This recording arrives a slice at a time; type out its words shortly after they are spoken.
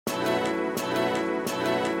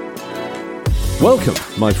Welcome,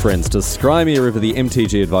 my friends, to Scry Me a River, the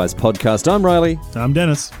MTG Advice podcast. I'm Riley. I'm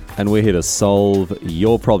Dennis. And we're here to solve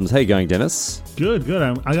your problems. How you going, Dennis? Good.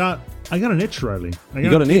 I got an itch, Riley. You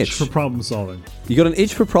got an itch for problem solving. You got an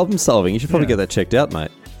itch for problem solving. You should probably get that checked out, mate.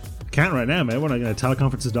 Can't right now, man. What, am I going to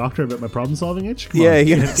teleconference the doctor about my problem solving itch? Come Yeah, on.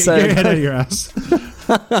 you're Get gonna say- your head out of your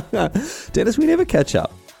ass. Dennis, we never catch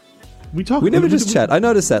up. We never just chat. I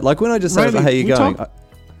noticed that. Like when I just say, Riley, how you going?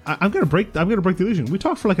 I'm gonna break the illusion. We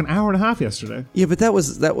talked for like an hour and a half yesterday. Yeah, but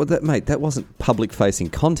that mate. That wasn't public-facing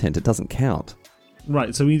content. It doesn't count.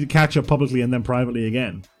 Right. So we need to catch up publicly and then privately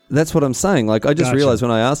again. That's what I'm saying. Like, I just Gotcha. realized when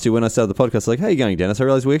I asked you when I started the podcast, like, how you going, Dennis? I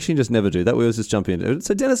realized we actually just never do that. We always just jump into it.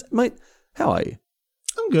 So, Dennis, mate, how are you?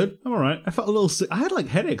 I'm good. I'm all right. I felt a little sick. I had like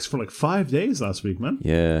headaches for like 5 days last week, man.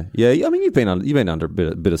 Yeah. I mean, you've been under a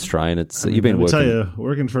bit of strain. You've been working. Let me tell you,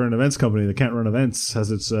 working for an events company that can't run events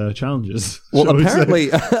has its challenges. Well, shall we say.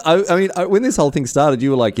 apparently, I mean, when this whole thing started, you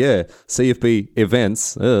were like, yeah, CFB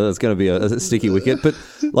events, it's going to be a sticky wicket. But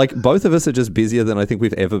like, both of us are just busier than I think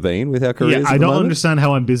we've ever been with our careers. Yeah, I don't understand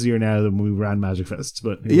how I'm busier now than when we ran Magic Fest.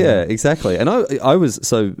 But yeah, exactly. And I was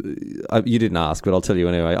you didn't ask, but I'll tell you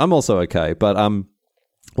anyway. I'm also okay, but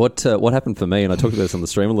What happened for me, and I talked about this on the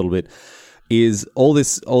stream a little bit, is all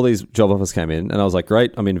these job offers came in, and I was like,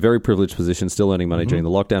 great, I'm in a very privileged position, still earning money during the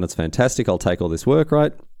lockdown. It's fantastic. I'll take all this work,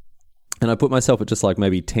 right? And I put myself at just like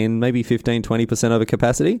maybe 10, maybe 15, 20% over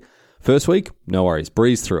capacity. First week, no worries.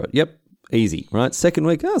 Breeze through it. Yep, easy, right? Second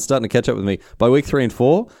week, it's starting to catch up with me. By week 3 and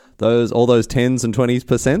 4, all those 10s and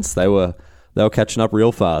 20%, they were catching up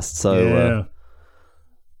real fast. So yeah.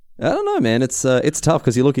 I don't know, man. It's tough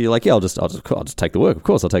because you're like, yeah, I'll just take the work. Of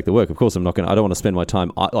course, I'll take the work. Of course, I don't want to spend my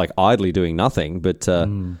time like idly doing nothing. But I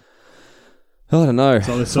don't know. It's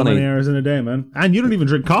only so many hours in a day, man. And you don't even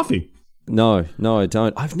drink coffee. No, I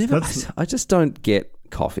don't. I just don't get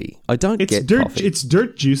coffee. I don't get coffee. It's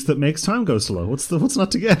dirt juice that makes time go slow. What's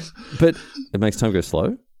not to get? But it makes time go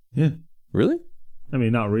slow. Yeah. Really? I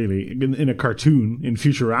mean, not really. In a cartoon, in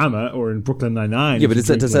Futurama, or in Brooklyn Nine-Nine. Yeah, but is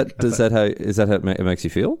that how it makes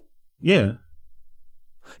you feel? Yeah.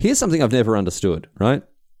 Here's something I've never understood, right?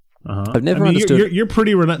 Uh-huh. I've never understood. You're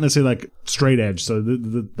pretty relentlessly like straight edge, so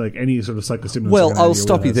like any sort of psychostimulant. Well, I'll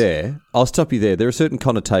stop you there. There are certain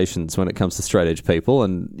connotations when it comes to straight edge people,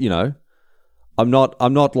 and you know, I'm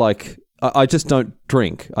not like. I just don't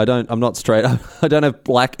drink. I'm not straight. I don't have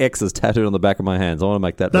black X's tattooed on the back of my hands. I want to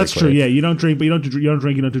make that. That's very clear. true. Yeah, you don't drink, but you don't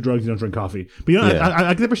drink. You don't do drugs. You don't drink coffee. But you don't. Yeah.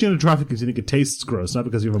 I get the percent of traffic because you think it tastes gross, not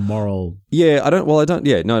because you have a moral. Yeah, I don't. Well, I don't.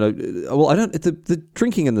 Yeah, no. Well, I don't. The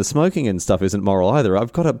drinking and the smoking and stuff isn't moral either.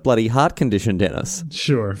 I've got a bloody heart condition, Dennis.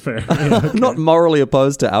 Sure, fair. Yeah, okay. I'm not morally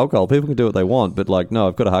opposed to alcohol. People can do what they want, but like, no,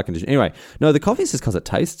 I've got a heart condition. Anyway, no, the coffee is just because it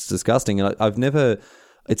tastes disgusting, and I've never.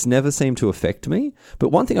 It's never seemed to affect me. But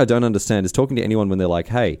one thing I don't understand is talking to anyone when they're like,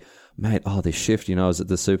 hey, mate, this shift, I was at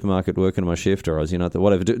the supermarket working my shift, or I was, at the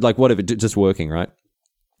whatever, just working, right?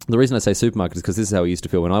 The reason I say supermarket is because this is how I used to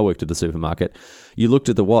feel when I worked at the supermarket. You looked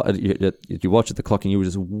at you watched at the clock and you were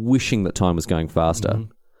just wishing that time was going faster.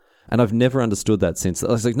 Mm-hmm. And I've never understood that since.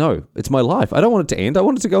 I was like, no, it's my life. I don't want it to end. I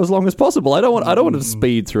want it to go as long as possible. I don't want it to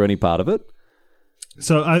speed through any part of it.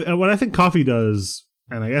 So what I think coffee does,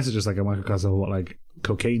 and I guess it's just like a microcosm of what like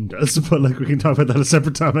cocaine does, but like we can talk about that a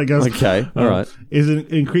separate time, I guess. Okay, all right. Is it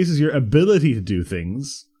increases your ability to do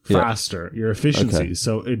things faster, your efficiency. Okay.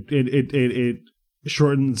 So it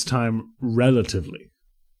shortens time relatively.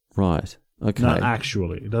 Right. Okay. Not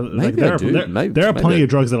actually. Maybe like, I do. There are plenty of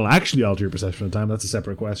drugs that'll actually alter your perception of time. That's a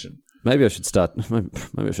separate question. Maybe I should start. Maybe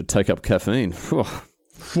I should take up caffeine.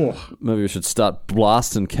 Maybe we should start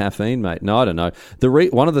blasting caffeine, mate. No, I don't know.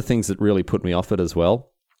 One of the things that really put me off it as well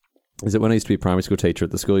is that when I used to be a primary school teacher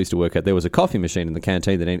at the school I used to work at, there was a coffee machine in the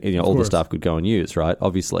canteen that all the staff could go and use, right?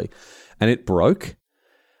 Obviously. And it broke,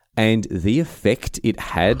 and the effect it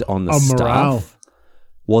had on the staff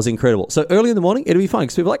was incredible. So early in the morning, it'd be fine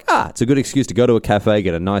because people are like, it's a good excuse to go to a cafe,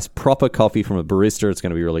 get a nice proper coffee from a barista. It's going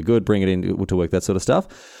to be really good. Bring it in to work, that sort of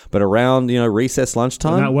stuff. But around, recess,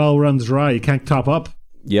 lunchtime. When that well runs dry, you can't top up.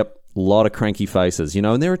 Yep. A lot of cranky faces,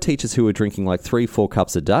 and there are teachers who are drinking like 3-4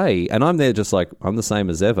 cups a day, and I'm there just like, I'm the same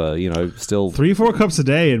as ever, still. 3-4 cups a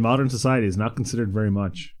day in modern society is not considered very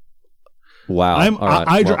much. Wow. I'm out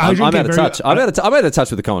of touch. I'm out of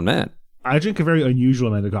touch with the common man. I drink a very unusual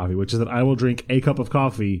amount of coffee, which is that I will drink a cup of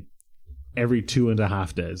coffee every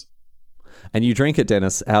 2.5 days. And you drink it,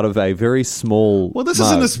 Dennis, out of a very small Well, this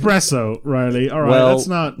mug. is an espresso, Riley. All right, that's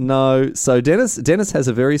not... No, so Dennis has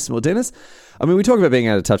a very small... Dennis, I mean, we talk about being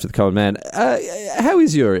out of touch with the common man. How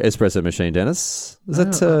is your espresso machine, Dennis? Is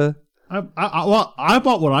that... I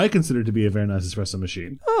bought what I consider to be a very nice espresso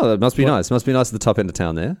machine. Oh, that must be nice. Must be nice at the top end of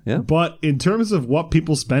town there. Yeah. But in terms of what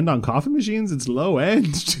people spend on coffee machines, it's low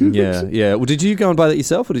end, dude. Yeah, yeah. Well, did you go and buy that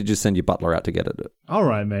yourself, or did you just send your butler out to get it? All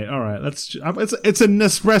right, mate. All right. It's an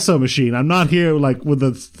Nespresso machine. I'm not here like with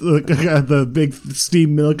the big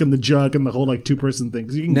steam milk and the jug and the whole like 2-person thing.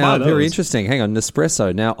 'Cause you can Now, buy those. very interesting. Hang on,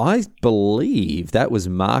 Nespresso. Now, I believe that was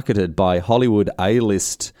marketed by Hollywood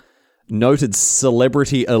A-list noted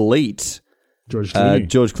celebrity elite George Clooney.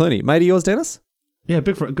 George Clooney. Mate of yours, Dennis? Yeah,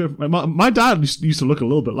 big friend. Good. My dad used to look a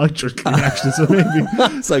little bit like George Clooney, actually. So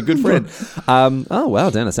maybe. So good friend. Oh wow,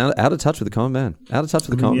 Dennis, out of touch with the common man. Out of touch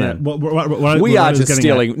with the common man. We are just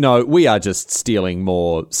stealing. No, we are just stealing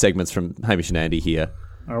more segments from Hamish and Andy here.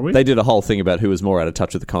 Are we? They did a whole thing about who was more out of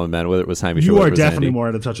touch with the common man, whether it was Hamish or You whether are it was definitely Andy. more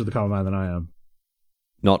out of touch with the common man than I am.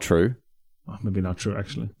 Not true. Oh, maybe not true,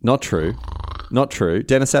 actually. Not true. Not true.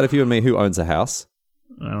 Dennis, out of you and me, who owns a house?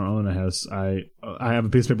 I don't own a house. I have a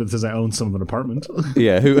piece of paper that says I own some of an apartment.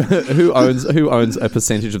 Yeah, who owns a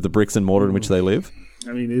percentage of the bricks and mortar in which they live?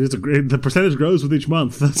 I mean, it is the percentage grows with each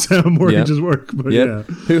month. That's how mortgages work. But yeah.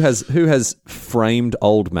 Who has framed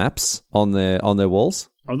old maps on their walls?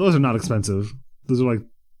 Oh, those are not expensive. Those are like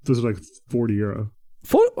 €40.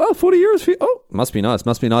 40 euros. Must be nice.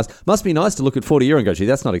 Must be nice to look at 40 euro and go, gee,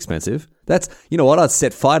 that's not expensive. That's, you know what? I'd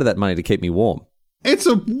set fire to that money to keep me warm. It's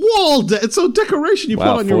a wall. It's a decoration you put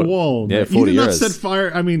on your wall. Yeah, 40 You do not euros. set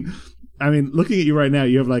fire. I mean, looking at you right now,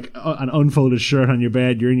 you have like an unfolded shirt on your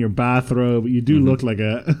bed. You're in your bathrobe. You do look like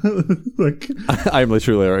a like. I am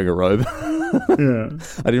literally wearing a robe. Yeah.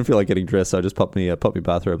 I didn't feel like getting dressed, so I just popped my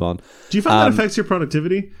bathrobe on. Do you find that affects your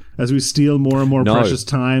productivity as we steal more and more No. precious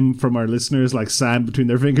time from our listeners, like sand between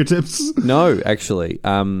their fingertips? No, actually,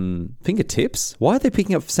 fingertips. Why are they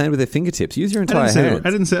picking up sand with their fingertips? Use your entire hand.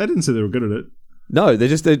 I didn't say they were good at it. No,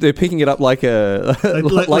 they're picking it up like a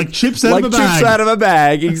like chips out of a bag. Chips out of a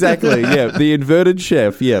bag. Exactly. Yeah, the inverted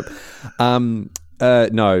chef. Yep.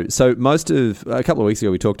 No. So a couple of weeks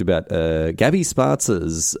ago we talked about Gabby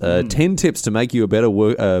Spartz's 10 tips to make you a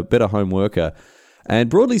better home worker. And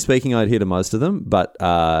broadly speaking, I'd hear to most of them, but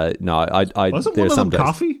no, Wasn't there one are of some them days.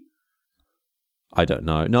 coffee? I don't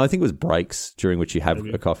know. No, I think it was breaks during which you have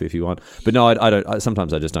a coffee if you want. But no, I don't.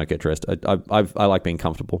 Sometimes I just don't get dressed. I like being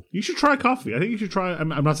comfortable. You should try coffee. I think you should try. I'm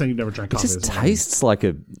not saying you've never tried It coffee. just tastes like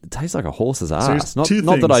a horse's ass. there's Not two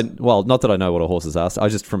not that things. not that I know what a horse's ass. I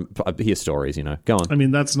hear stories. Go on. I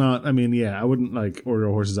mean, that's not. I mean, yeah, I wouldn't like order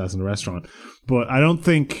a horse's ass in a restaurant, but I don't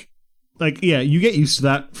think. Like, yeah, you get used to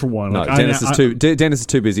that for one. No, Like, Dennis is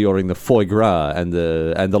too busy ordering the foie gras and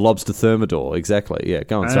the lobster thermidor. Exactly. Yeah,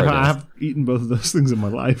 go on. Sorry, I Dennis. have eaten both of those things in my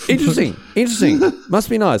life. Interesting. Must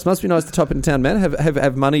be nice. The top in town man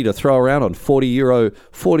have money to throw around on 40 euro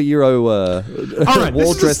All right,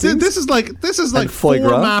 wall this is dressings. like foie 4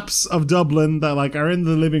 gras? maps of Dublin that like are in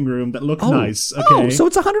the living room that look nice. Okay, Oh, so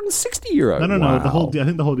it's 160 euro. no. Wow. I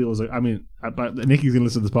think the whole deal was like. I mean, Nikki's gonna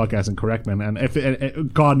listen to this podcast and correct me. And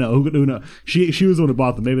if God no, who knows? She was the one who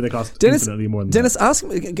bought them. Maybe they cost infinitely more than Dennis, ask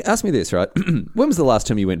me this, right? When was the last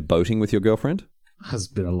time you went boating with your girlfriend? that. Has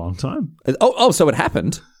been a long time. So it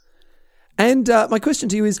happened. And my question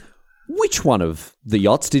to you is, which one of the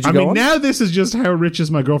yachts did you I go mean, on? now this is just how rich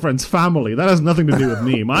is my girlfriend's family. That has nothing to do with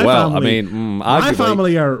me. My Well, family, I mean, my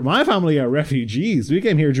arguably- family are refugees. We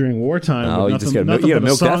came here during wartime. Oh, with you just nothing- got to nothing but a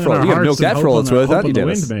milk song that in for all. our You got to milk hearts and that for all hope it's on the- worth, hope aren't you, on the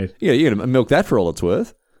Dennis? wind, mate. Yeah, you got to milk that for all it's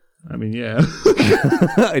worth. I mean, yeah.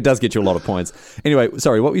 It does get you a lot of points. Anyway,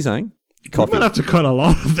 sorry, what were you saying? We Coffee. might have to cut a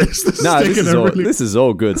lot of this. No, this this is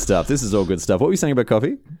all good stuff. What were you saying about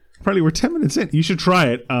coffee? Probably we're 10 minutes in. You should try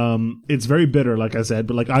it. It's very bitter, like I said,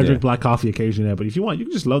 but like I drink black coffee occasionally now. But if you want, you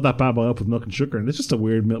can just load that bad boy up with milk and sugar, and it's just a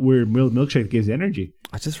weird milkshake that gives you energy.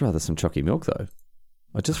 I'd just rather some chalky milk, though.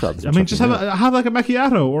 Just have like a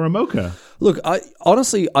macchiato or a mocha. Look, I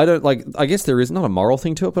don't like. I guess there is not a moral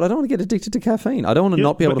thing to it, but I don't want to get addicted to caffeine. I don't want to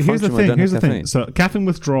not be able to function when I don't have caffeine. So caffeine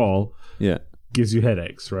withdrawal Yeah, gives you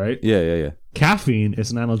headaches, right? yeah. Caffeine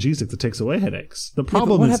is an analgesic that takes away headaches. The but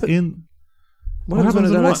problem what is happen- in What happens when I happens don't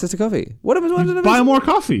in have what? access to coffee? What happens when I don't have buy access? more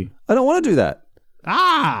coffee. I don't want to do that.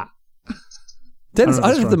 Dennis,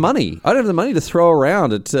 I don't have the money. I don't have the money to throw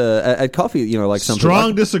around at coffee. Like something.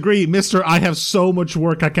 Strong disagree, Mister. I have so much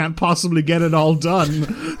work, I can't possibly get it all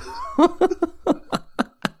done.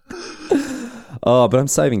 Oh, but I'm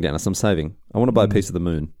saving, Dennis. I'm saving. I want to buy a piece of the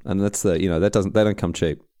moon, and that's they don't come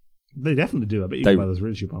cheap. They definitely do. I bet you can buy those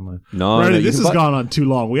really cheap online. No, Riley, you this can has buy- gone on too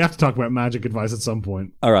long. We have to talk about magic advice at some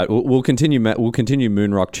point. All right, we'll continue. We'll continue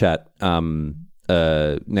Moonrock chat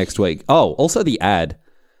next week. Oh, also the ad.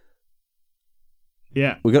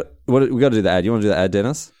 Yeah. We got to do the ad. You want to do the ad,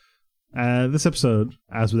 Dennis? This episode,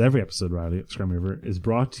 as with every episode, Riley, of Scrum River, is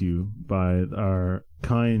brought to you by our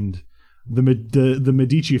kind, the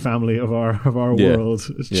Medici family of our world,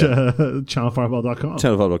 channelfireball.com.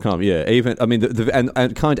 Channelfireball.com, yeah. Even, I mean,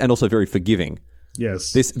 and kind and also very forgiving.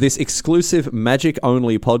 Yes. This exclusive magic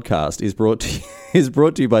only podcast is brought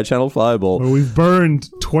to you by Channel Fireball. Where we've burned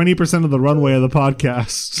 20% of the runway of the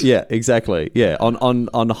podcast. Yeah, exactly. Yeah, on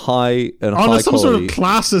high and high some quality. sort of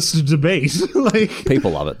classist debate. Like,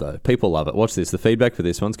 people love it though. People love it. Watch this. The feedback for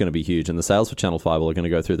this one's going to be huge, and the sales for Channel Fireball are going to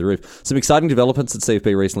go through the roof. Some exciting developments at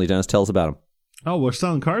CFB recently. Dennis, tell us about them. Oh, we're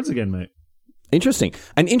selling cards again, mate. Interesting.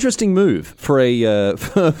 An interesting move for a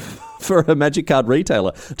for a magic card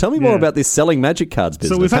retailer. Tell me more about this selling magic cards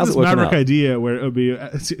business. So we've had How's this it working maverick out? idea where it would be.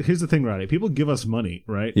 Here's the thing, Riley. People give us money,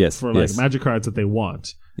 right? Yes. For like yes. magic cards that they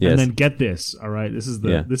want, Yes. and then get this. All right, this is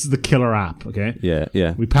the killer app. Okay. Yeah.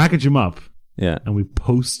 Yeah. We package them up. Yeah. And we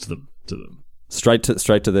post them to them Straight to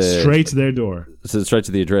straight to their door. So straight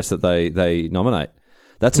to the address that they nominate.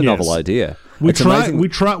 That's a novel idea. We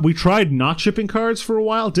tried not shipping cards for a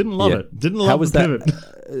while. Didn't love it. Didn't love the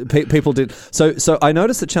pivot. People did. So I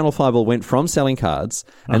noticed that Channel Fireball went from selling cards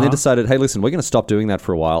and then decided, hey, listen, we're going to stop doing that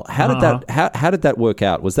for a while. How did that work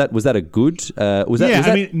out? Was that a good? I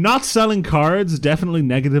mean, not selling cards definitely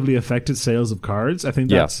negatively affected sales of cards. I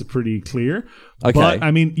think that's pretty clear. Okay. But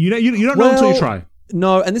I mean, you don't know until you try.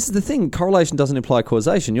 No, and this is the thing. Correlation doesn't imply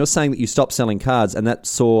causation. You're saying that you stopped selling cards and that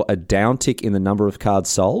saw a downtick in the number of cards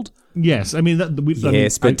sold? Yes, I mean, but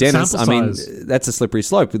Dennis, I mean, that's a slippery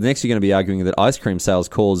slope. But next, you're going to be arguing that ice cream sales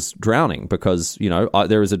cause drowning because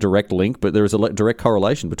there is a direct link, but there is a direct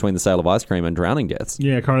correlation between the sale of ice cream and drowning deaths.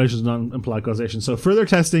 Yeah, correlation does not imply causation. So further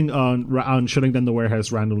testing on shutting down the warehouse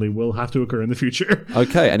randomly will have to occur in the future.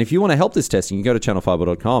 Okay, and if you want to help this testing, you can go to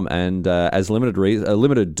channelfireball.com and as a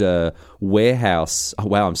limited warehouse. Oh,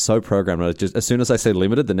 wow, I'm so programmed. Just as soon as I say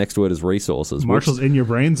limited, the next word is resources. Marshall's in your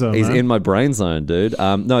brain zone. He's in my brain zone, dude.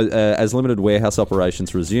 As limited warehouse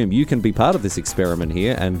operations resume, you can be part of this experiment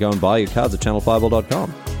here and go and buy your cards at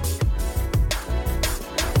channelfireball.com.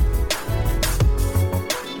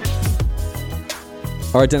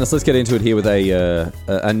 All right, Dennis, let's get into it here with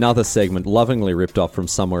another segment lovingly ripped off from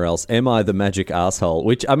somewhere else. Am I the Magic Arsehole?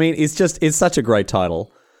 Which, I mean, it's such a great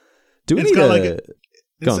title. It's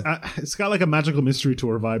got like a magical mystery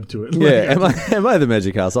tour vibe to it. Yeah, am I the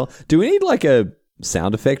Magic Arsehole? Do we need like a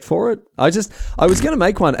sound effect for it? I was going to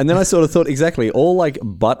make one, and then I sort of thought exactly all like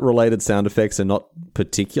butt-related sound effects are not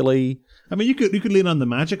particularly. I mean, you could lean on the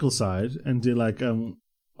magical side and do like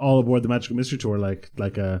all aboard the magical mystery tour, like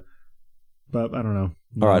a. But I don't know.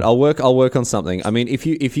 All right, I'll work on something. I mean, if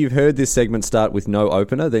you've heard this segment start with no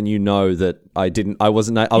opener, then you know that I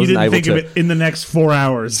wasn't able think to of it in the next 4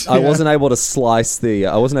 hours. I wasn't able to split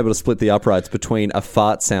the uprights between a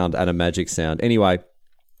fart sound and a magic sound. Anyway,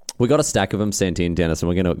 we got a stack of them sent in, Dennis, and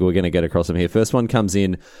we're gonna get across them here. First one comes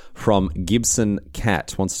in from Gibson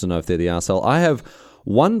Cat. Wants to know if they're the arsehole. I have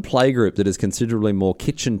one playgroup that is considerably more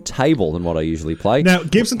kitchen table than what I usually play. Now,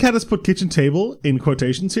 Gibson Cat has put kitchen table in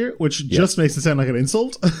quotations here, which just makes it sound like an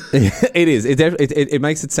insult. It is. It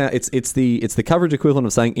makes it sound. It's the coverage equivalent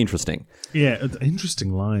of saying interesting. Yeah,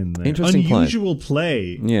 interesting line there. Interesting unusual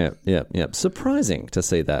play. Yeah. Surprising to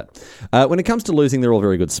see that. When it comes to losing, they're all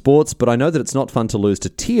very good sports, but I know that it's not fun to lose to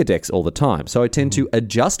tier decks all the time, so I tend to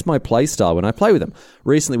adjust my play style when I play with them.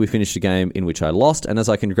 Recently, we finished a game in which I lost, and as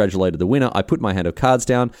I congratulated the winner, I put my hand of cards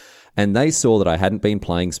down, and they saw that I hadn't been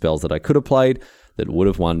playing spells that I could have played that would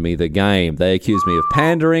have won me the game. They accused me of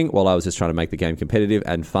pandering while I was just trying to make the game competitive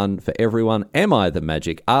and fun for everyone. Am I the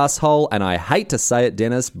Magic Arsehole? And I hate to say it,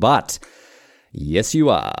 Dennis, but yes, you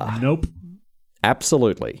are. Nope.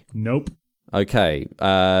 Absolutely. Nope. Okay.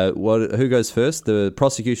 Who goes first? The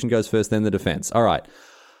prosecution goes first, then the defense. All right.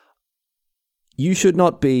 You should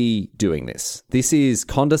not be doing this. This is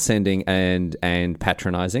condescending and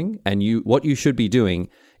patronizing. And what you should be doing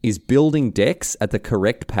is building decks at the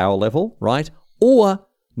correct power level, right? Or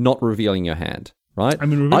not revealing your hand, right? I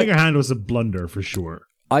mean, revealing your hand was a blunder for sure.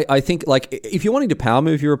 I think, like, if you're wanting to power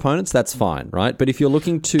move your opponents, that's fine, right? But if you're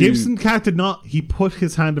looking to... Gibson Cat did not... He put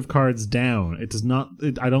his hand of cards down. It does not...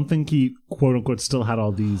 I don't think he, quote-unquote, still had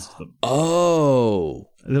all these of them. Oh...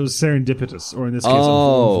 It was serendipitous, or in this case,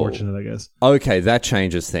 unfortunate, I guess. Okay, that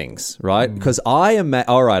changes things, right? Because I am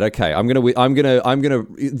all right. Okay, I'm gonna.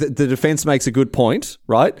 The defense makes a good point,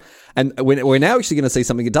 right? And we're now actually going to see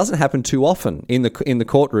something that doesn't happen too often in the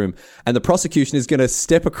courtroom, and the prosecution is going to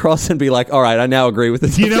step across and be like, "All right, I now agree with the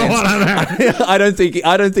defense." You know what I mean? I don't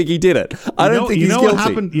think he did it. I don't think he's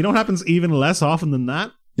guilty. You know what happens even less often than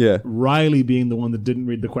that? Yeah. Riley being the one that didn't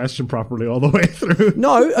read the question properly all the way through.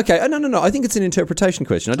 No, okay. No. I think it's an interpretation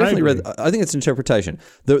question. I think it's an interpretation.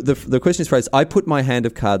 The question is phrased, I put my hand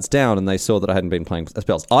of cards down and they saw that I hadn't been playing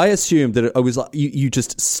spells. I assumed that it was like, you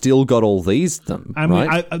just still got all these them, I mean,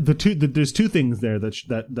 right? there's two things there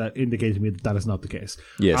that indicate to me that is not the case.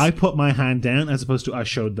 Yes. I put my hand down as opposed to I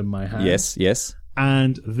showed them my hand. Yes.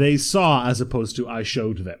 And they saw as opposed to I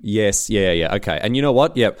showed them. Yes, yeah, okay. And you know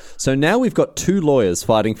what? Yep. So now we've got two lawyers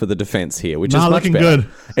fighting for the defense here, which Not is much looking better.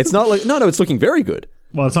 good. It's not like it's looking very good.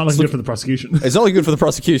 Well, it's not looking good for the prosecution. It's not looking good for the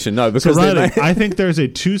prosecution, no, because so Riley, I think there's a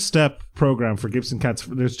 2-step program for Gibson Cat's.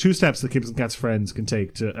 There's 2 steps that Gibson Cat's friends can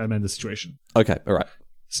take to amend the situation. Okay, all right.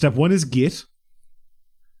 Step 1 is git.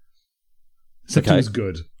 Step 2 is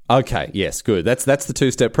good. Okay, yes, good. That's the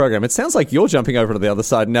 2-step program. It sounds like you're jumping over to the other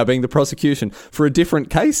side and now being the prosecution for a different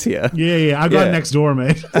case here. Yeah. I got next door,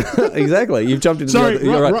 mate. Exactly. You've jumped into Sorry,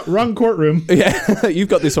 the other... wrong courtroom. Yeah, you've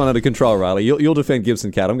got this one under control, Riley. You'll defend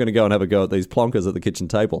Gibson Cat. I'm going to go and have a go at these plonkers at the kitchen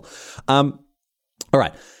table. All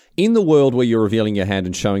right. In the world where you're revealing your hand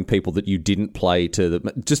and showing people that you didn't play to the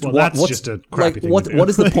that's just a crappy thing to do. What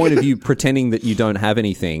is the point of you pretending that you don't have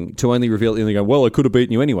anything to only reveal and go, well, I could have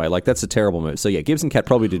beaten you anyway? Like, that's a terrible move. So yeah, Gibson Cat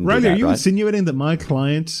probably didn't do that, Are you right? insinuating that my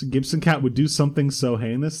client Gibson Cat would do something so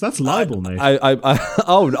heinous? That's libel, mate. Now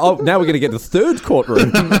we're going to get the third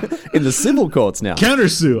courtroom in the civil courts now.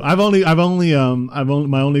 Countersue.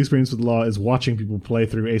 My only experience with law is watching people play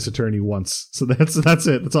through Ace Attorney once. So that's it.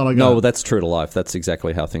 That's all I got. No, well, that's true to life. That's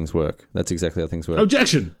exactly how things work.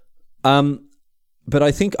 Objection. But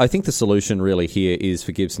I think the solution really here is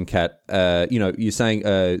for Gibson Cat. You're saying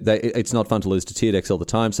it's not fun to lose to tier decks all the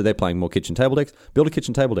time, so they're playing more kitchen table decks. Build a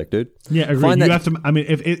kitchen table deck, dude. Yeah, agreed. Have to. I mean,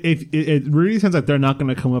 if it really sounds like they're not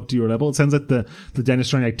going to come up to your level. It sounds like the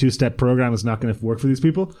Dennis Straniak 2-step program is not going to work for these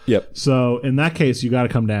people. Yep. So in that case, you got to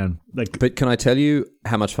come down. But can I tell you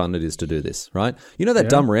how much fun it is to do this? Right? You know that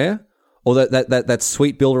dumb rare or that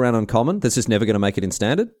sweet build around uncommon that's just never going to make it in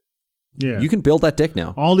standard. Yeah, you can build that deck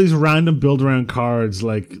now. All these random build around cards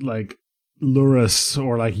like Lurrus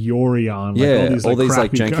or like Yorion. All these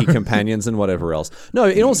janky companions and whatever else. No,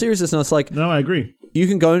 in all seriousness, no, I agree. You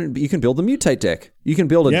can go and you can build the mutate deck. You can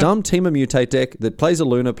build a dumb Temur mutate deck that plays a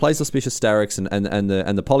Luna, plays Auspicious Starix and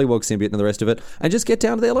the Polywog Symbiote and the rest of it, and just get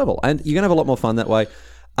down to their level. And you're gonna have a lot more fun that way.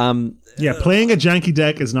 Playing a janky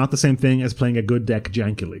deck is not the same thing as playing a good deck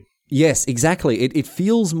jankily. Yes, exactly. It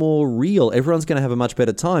feels more real. Everyone's going to have a much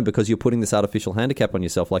better time because you're putting this artificial handicap on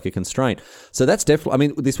yourself like a constraint. So that's definitely... I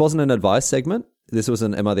mean, this wasn't an advice segment. This was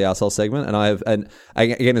an Am I the Arsehole segment. And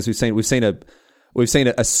again, as we've seen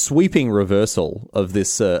a sweeping reversal of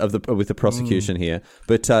this with the prosecution here.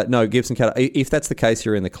 But no, Gibson Cat, if that's the case,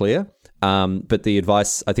 you're in the clear. But the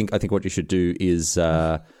advice, I think what you should do is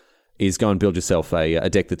go and build yourself a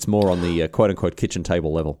deck that's more on the quote unquote kitchen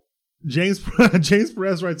table level. James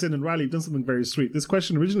Perez writes in, and Riley, you've done something very sweet. This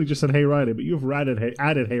question originally just said, "Hey Riley," but you've added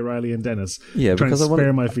 "Hey Riley" and Dennis. Yeah, trying because to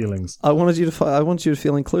spare my feelings. I want you to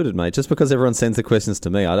feel included, mate. Just because everyone sends the questions to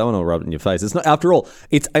me, I don't want to rub it in your face. It's not. After all,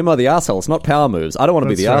 it's Am I the Arsehole? It's not Power Moves. I don't want to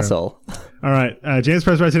be the arsehole. All right, James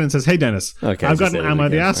Perez writes in and says, "Hey Dennis, okay, I've got an Am I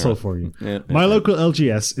the Arsehole for you. My local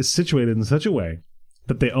LGS is situated in such a way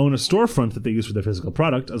that they own a storefront that they use for their physical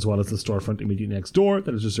product, as well as the storefront immediately next door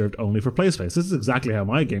that is reserved only for play space. This is exactly how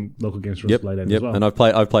my local game store is played out as well. And I've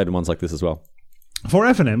played in ones like this as well. For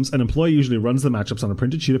FNMs, an employee usually runs the matchups on a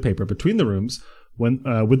printed sheet of paper between the rooms when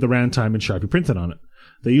with the round time and Sharpie printed on it.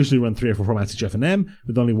 They usually run 3 or 4 formats each FNM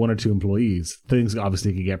with only 1 or 2 employees. Things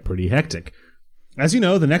obviously can get pretty hectic. As you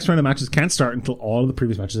know, the next round of matches can't start until all of the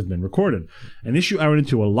previous matches have been recorded. An issue I run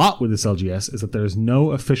into a lot with this LGS is that there is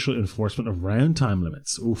no official enforcement of round time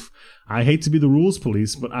limits. Oof. I hate to be the rules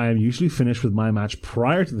police, but I am usually finished with my match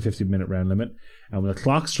prior to the 50-minute round limit, and when the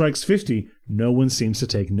clock strikes 50, no one seems to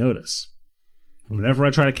take notice. Whenever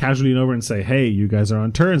I try to casually lean over and say, "Hey, you guys are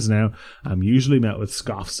on turns now," I'm usually met with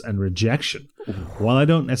scoffs and rejection. While I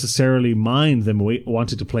don't necessarily mind them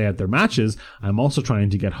wanting to play out their matches, I'm also trying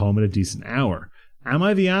to get home at a decent hour. Am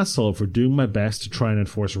I the asshole for doing my best to try and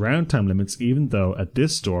enforce round time limits, even though at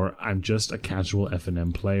this store I'm just a casual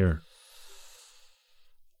FNM player?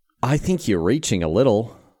 I think you're reaching a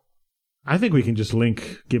little. I think we can just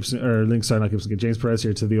link James Perez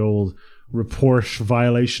here to the old report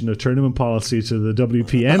violation of tournament policy to the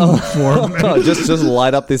WPN forum. just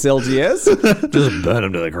light up this LGS? Just burn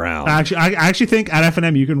them to the ground. I actually think at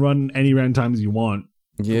FNM you can run any round times you want.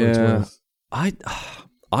 Yeah.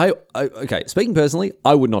 Okay, speaking personally,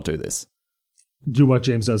 I would not do this. Do what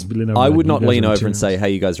James does. I would not lean over and say, "Hey,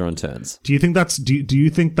 you guys are on turns." Do you think that's? Do you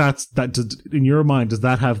think that in your mind does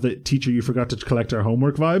that have the teacher you forgot to collect our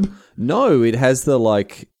homework vibe? No, it has the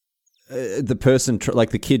the person,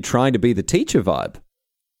 like the kid trying to be the teacher vibe.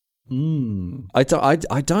 I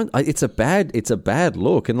don't. It's a bad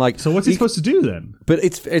look, and like. So what's he supposed to do then? But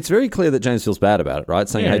it's very clear that James feels bad about it, right?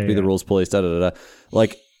 Saying I hate to be the rules police, da da da.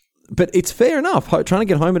 Like, but it's fair enough. Trying to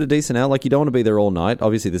get home at a decent hour, like you don't want to be there all night.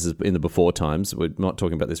 Obviously, this is in the before times. We're not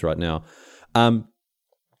talking about this right now.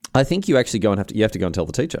 I think you actually go and have to go and tell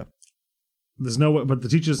the teacher. There's no way, but the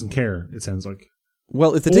teacher doesn't care. It sounds like.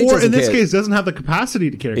 Well, if the teacher in this case doesn't have the capacity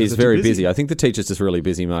to care, he's very busy. I think the teacher's just really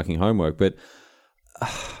busy marking homework, but.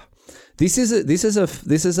 This is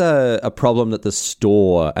a problem that the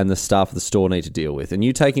store and the staff of the store need to deal with, and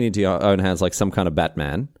you taking it into your own hands like some kind of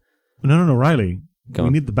Batman. No, Riley. We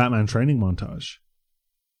need the Batman training montage.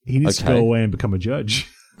 He needs to go away and become a judge.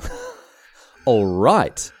 All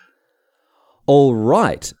right.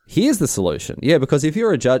 Here's the solution. Yeah, because if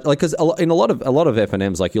you're a judge, like, because in a lot of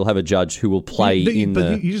FNMs, like you'll have a judge who will play you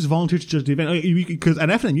just volunteer to judge the event. Because at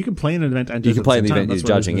FNM you can play in an event and judge. You can play in the event you're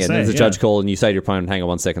judging. Yeah, there's a judge call, and you say to your opponent, "Hang on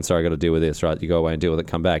 1 second, sorry, I got to deal with this." Right, you go away and deal with it.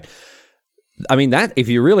 Come back. I mean, that if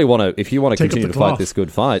you really want to continue to fight this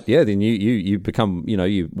good fight, yeah, then you become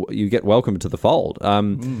you get welcomed to the fold.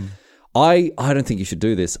 I don't think you should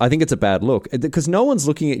do this. I think it's a bad look because no one's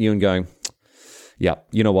looking at you and going, "Yeah,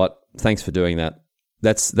 you know what? Thanks for doing that.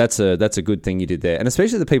 That's a good thing you did there." And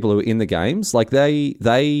especially the people who are in the games, like they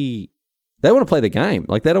want to play the game.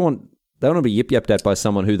 Like they don't want to be yip-yapped at by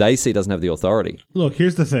someone who they see doesn't have the authority. Look,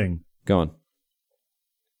 here's the thing. Go on.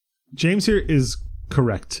 James here is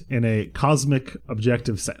correct in a cosmic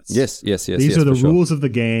objective sense. Yes. These are the rules of the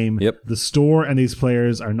game. Yep. The store and these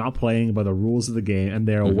players are not playing by the rules of the game, and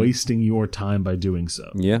they are wasting your time by doing so.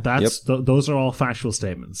 Yeah. Those are all factual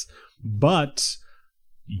statements. But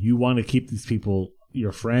you want to keep these people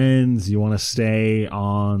your friends, you want to stay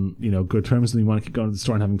on good terms, and you want to keep going to the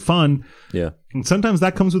store and having fun. Yeah. And sometimes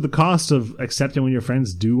that comes with the cost of accepting when your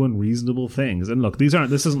friends do unreasonable things. And look, this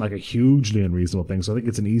isn't like a hugely unreasonable thing, so I think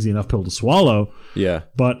it's an easy enough pill to swallow. Yeah.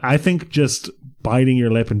 But I think just biting your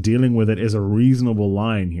lip and dealing with it is a reasonable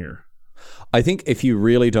line here. I think if you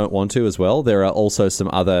really don't want to as well, there are also some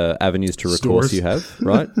other avenues to recourse you have,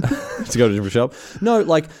 right? To go to a different shop. No,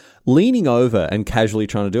 like leaning over and casually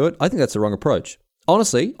trying to do it, I think that's the wrong approach.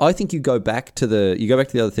 Honestly, I think you go back to the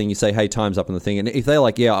other thing. You say, "Hey, time's up," on the thing, and if they're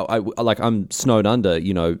like, "Yeah, I'm snowed under,"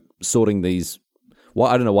 sorting these. Well,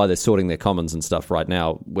 I don't know why they're sorting their commons and stuff right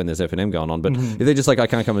now when there's FNM going on. But if they're just like, "I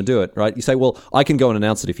can't come and do it," right? You say, "Well, I can go and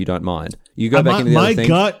announce it if you don't mind." You go back into the other thing.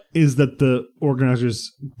 My gut is that the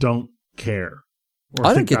organizers don't care.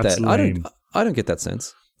 I don't get that. I don't get that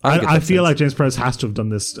sense. I feel like James Perez has to have done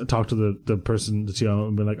this. Talk to the person, the TO,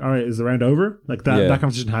 and be like, "All right, is the round over?" Like that. Yeah. That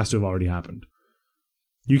conversation has to have already happened.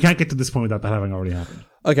 You can't get to this point without that having already happened.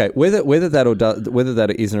 Okay, whether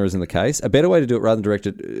that isn't or isn't the case, a better way to do it rather than direct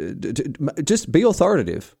it, just be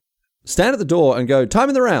authoritative. Stand at the door and go, "Time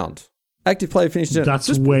in the round. Active player finishes." That's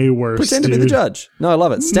just way worse. Pretend to be the judge. No, I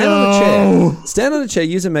love it. Stand on a chair. Stand on a chair.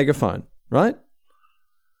 Use a megaphone. Right.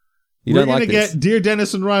 We're going to get, "Dear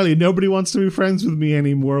Dennis and Riley, nobody wants to be friends with me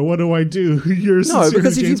anymore. What do I do?" No,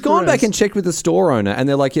 because if you've gone back and checked with the store owner and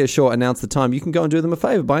they're like, "Yeah, sure, announce the time," you can go and do them a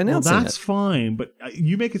favor by announcing that's fine, but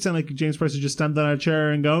you make it sound like James Perez just stand on a chair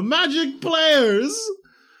and go, "Magic players."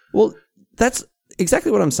 Well, that's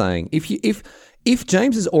exactly what I'm saying. If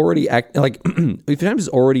James is already if James is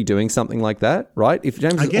already doing something like that, right? If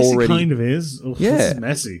James I guess it kind of is. Ugh, yeah. This is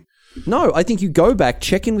messy. No, I think you go back,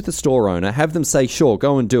 check in with the store owner, have them say, "Sure,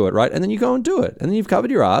 go and do it," right? And then you go and do it. And then you've covered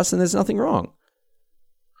your ass and there's nothing wrong.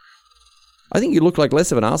 I think you look like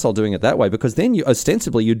less of an arsehole doing it that way, because then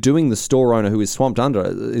you're doing the store owner who is swamped under,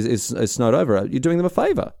 is snowed over, you're doing them a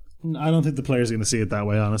favor. I don't think the players are going to see it that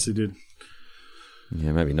way, honestly, dude.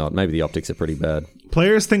 Yeah, maybe not. Maybe the optics are pretty bad.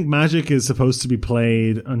 Players think Magic is supposed to be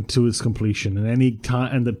played unto its completion, and they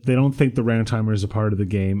don't think the round timer is a part of the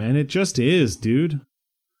game, and it just is, dude.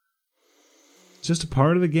 It's just a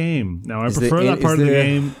part of the game. Now, I prefer that part of the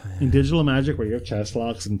game in digital Magic, where you have chest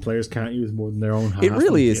locks and players can't use more than their own half. It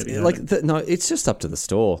really is. No, it's just up to the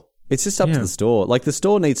store. It's just up to the store. Like, the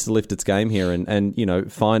store needs to lift its game here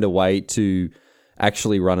and find a way to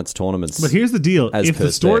actually run its tournaments. But here's the deal. If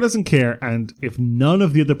the store doesn't care, and if none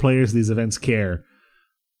of the other players of these events care,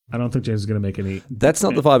 I don't think James is going to make any... That's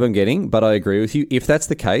not the vibe I'm getting, but I agree with you. If that's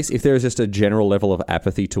the case, if there is just a general level of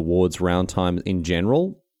apathy towards round time in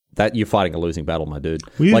general... that you're fighting a losing battle, my dude.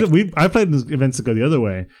 I've played in events that go the other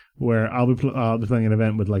way, where I'll be playing an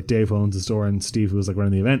event with like Dave who owns the store and Steve who was like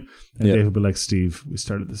running the event, and Dave will be like, "Steve, we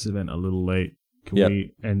started this event a little late. Can Yep.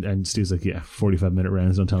 we? And Stu's like, yeah, 45-minute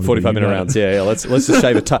rounds. Don't tell me. 45-minute rounds. Yeah. Let's just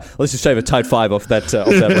shave a tight 5 off that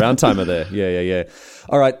round timer there. Yeah.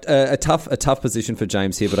 All right, a tough position for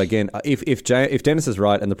James here, but again, if Dennis is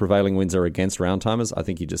right and the prevailing winds are against round timers, I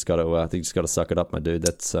think you just got to suck it up, my dude.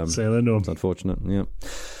 That's Say hello to him. it's unfortunate. Yeah.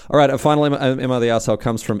 All right, a final Am I the Arsehole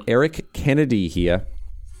comes from Eric Kennedy here,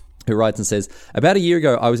 who writes and says, about a year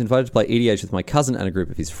ago, I was invited to play EDH with my cousin and a group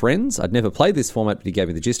of his friends. I'd never played this format, but he gave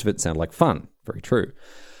me the gist of it. It sounded like fun. Very true.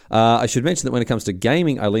 I should mention that when it comes to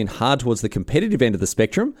gaming, I lean hard towards the competitive end of the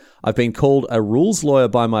spectrum. I've been called a rules lawyer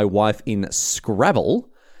by my wife in Scrabble,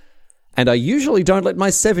 and I usually don't let my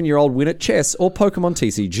 7-year-old win at chess or Pokemon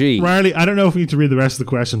TCG. Riley, I don't know if we need to read the rest of the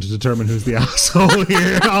question to determine who's the asshole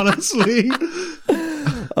here, honestly.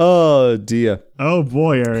 Oh, dear. Oh,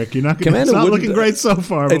 boy, Eric. It's not looking great so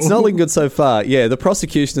far. It's not looking good so far. Yeah, the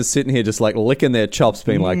prosecution is sitting here just like licking their chops,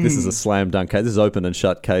 being like, this is a slam dunk case. This is open and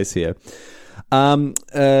shut case here. Commander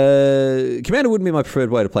wouldn't be my preferred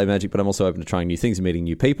way to play Magic, but I'm also open to trying new things and meeting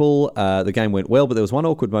new people. The game went well, but there was one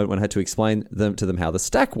awkward moment when I had to explain to them how the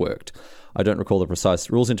stack worked. I don't recall the precise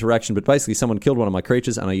rules interaction, but basically someone killed one of my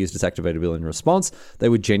creatures and I used its activated ability in response. They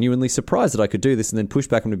were genuinely surprised that I could do this and then pushed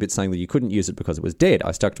back on me a bit, saying that you couldn't use it because it was dead.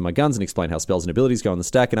 I stuck to my guns and explained how spells and abilities go on the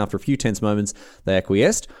stack, and after a few tense moments, they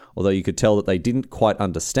acquiesced. Although you could tell that they didn't quite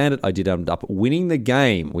understand it, I did end up winning the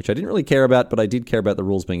game, which I didn't really care about, but I did care about the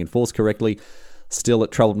rules being enforced correctly. Still,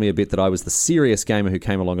 it troubled me a bit that I was the serious gamer who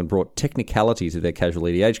came along and brought technicality to their casual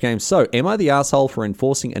EDH game. So, am I the arsehole for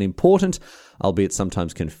enforcing an important, albeit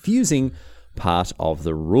sometimes confusing, part of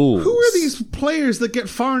the rules? Who are these players that get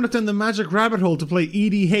far enough down the magic rabbit hole to play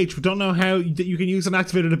EDH but don't know how you can use an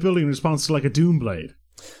activated ability in response to like a Doomblade?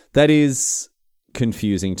 That is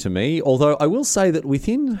confusing to me, although I will say that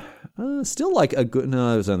within still like a good,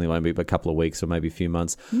 no, it was only maybe a couple of weeks or maybe a few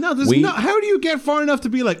months. No, there's not. How do you get far enough to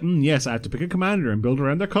be like, yes, I have to pick a commander and build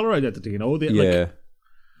around their color identity? You know,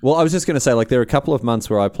 Well, I was just going to say, like, there are a couple of months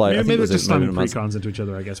where I played. Maybe it's just slamming precons into each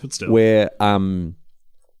other, I guess, but still. Where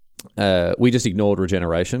we just ignored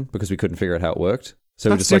regeneration because we couldn't figure out how it worked. So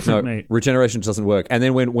we're just like, no, mate. Regeneration doesn't work. And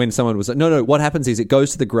then when someone was like, no, what happens is it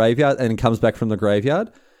goes to the graveyard and comes back from the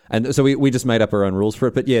graveyard. And so we just made up our own rules for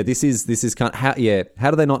it. But yeah, this is kind of how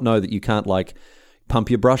do they not know that you can't like pump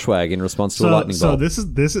your brushwag in response to a lightning bolt? So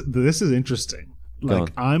this is interesting.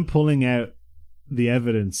 Like, I'm pulling out the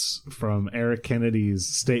evidence from Eric Kennedy's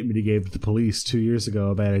statement he gave to the police 2 years ago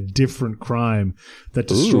about a different crime that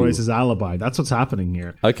destroys his alibi. That's what's happening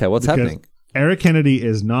here. Okay, what's happening? Eric Kennedy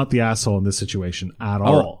is not the asshole in this situation at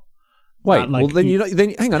all. Wait, well then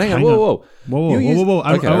hang on. Whoa.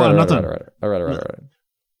 Okay, I'm not done. All right.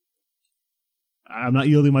 I'm not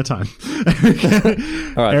yielding my time.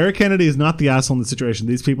 All right. Eric Kennedy is not the asshole in the situation.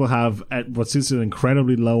 These people have what suits an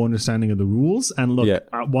incredibly low understanding of the rules. And look,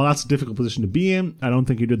 while that's a difficult position to be in, I don't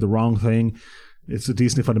think you did the wrong thing. It's a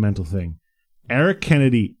decently fundamental thing. Eric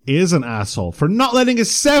Kennedy is an asshole for not letting his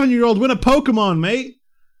 7-year-old win a Pokemon, mate.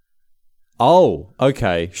 Oh,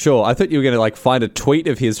 okay, sure. I thought you were going to like find a tweet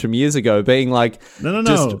of his from years ago being like,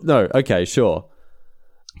 no. Okay, sure.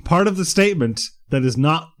 Part of the statement that is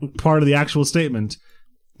not part of the actual statement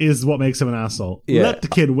is what makes him an asshole. Yeah. Let the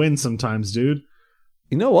kid win sometimes, dude.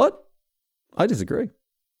 You know what? I disagree.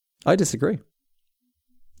 Wow.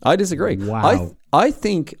 I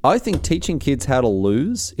think teaching kids how to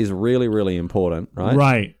lose is really, really important, right?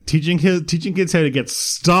 Right. Teaching kids how to get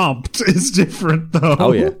stomped is different, though.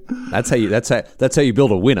 Oh yeah. That's how you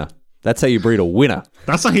build a winner. That's how you breed a winner.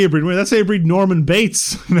 That's not how you breed a winner. That's how you breed Norman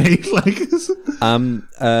Bates, mate. I'm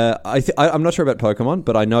not sure about Pokemon,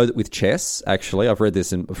 but I know that with chess, actually, I've read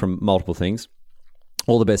this from multiple things.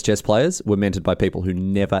 All the best chess players were mentored by people who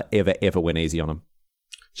never, ever, ever went easy on them.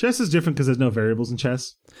 Chess is different because there's no variables in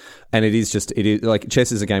chess. And it is like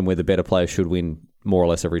chess is a game where the better player should win more or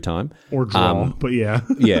less every time. Or draw, but yeah.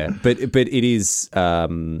 Yeah, but it is,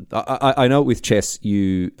 I know with chess,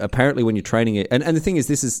 you apparently when you're training it, and the thing is,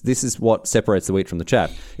 this is what separates the wheat from the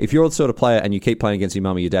chaff. If you're the sort of player and you keep playing against your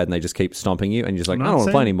mum or your dad and they just keep stomping you and you're just like, I don't want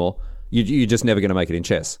to play anymore, you're just never going to make it in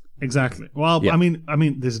chess. Exactly. Well, yeah. I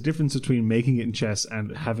mean, there's a difference between making it in chess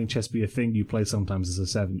and having chess be a thing you play sometimes as a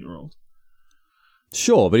 7-year-old.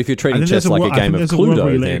 Sure, but if you're treating chess like a game of Cluedo,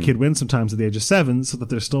 where you let a kid win sometimes at the age of 7 so that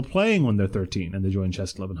they're still playing when they're 13 and they join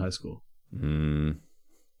chess club in high school.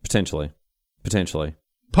 Potentially.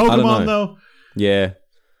 Pokemon, though? Yeah.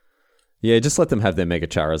 Yeah, just let them have their Mega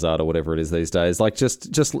Charizard or whatever it is these days. Like, just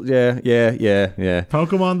yeah.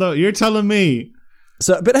 Pokemon, though? You're telling me.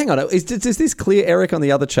 So, but hang on. Is this clear Eric on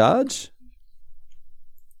the other charge?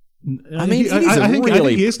 I mean, I think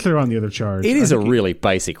he is clear on the other charge. It is a really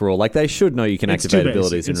basic rule. Like, they should know you can activate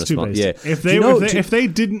abilities in response. Yeah. If they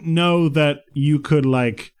didn't know that you could,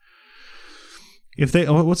 like,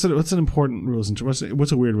 what's an important rules?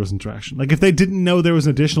 What's a weird rules interaction? Like, if they didn't know there was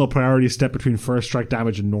an additional priority step between first strike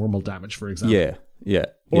damage and normal damage, for example. Yeah.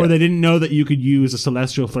 Or they didn't know that you could use a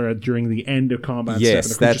Celestial Flare during the end of combat.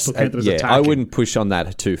 Yes, I wouldn't push on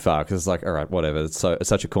that too far because it's like, all right, whatever. It's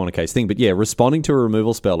such a corner case thing. But yeah, responding to a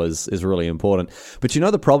removal spell is really important. But you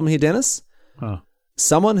know the problem here, Dennis? Huh.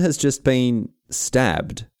 Someone has just been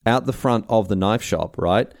stabbed out the front of the knife shop,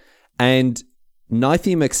 right? And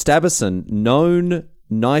Knifey McStabberson, known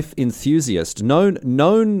knife enthusiast,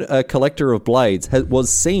 known collector of blades, was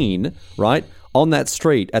seen, right, on that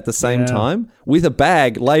street at the same time with a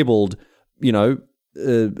bag labeled,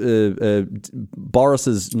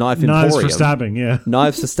 Boris's Knife Emporium. Knives for stabbing, yeah.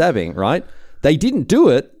 Knives for stabbing, right? They didn't do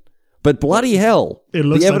it, but bloody hell. It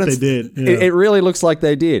looks like they did. Yeah. It really looks like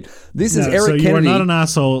they did. This is Eric Kennedy. So you are not an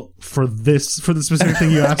asshole for the specific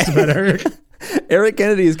thing you asked about, Eric. Eric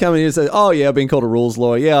Kennedy is coming here and says, "Oh yeah, I've been called a rules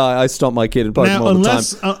lawyer. Yeah, I stomped my kid in Pokemon all the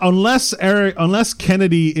time." Unless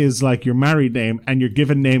Kennedy is like your married name and your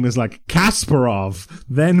given name is like Kasparov,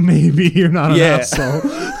 then maybe you're not an asshole.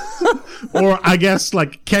 Or I guess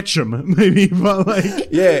like Ketchum, maybe. But like,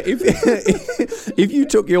 if you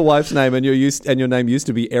took your wife's name and your name used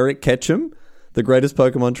to be Eric Ketchum, the greatest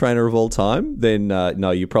Pokemon trainer of all time, then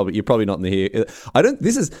no, you're probably not in the here.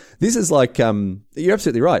 This is like you're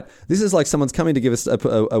absolutely right. This is like someone's coming to give us a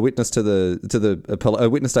witness a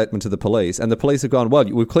witness statement to the police, and the police have gone, well,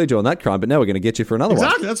 we've cleared you on that crime, but now we're going to get you for another one.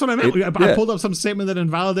 Exactly, that's what I meant. I pulled up some statement that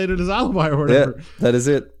invalidated his alibi or whatever. Yeah, that is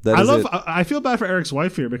it. I feel bad for Eric's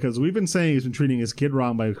wife here because we've been saying he's been treating his kid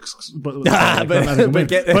wrong but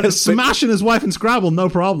smashing his wife in Scrabble, no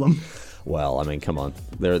problem. Well, I mean, come on.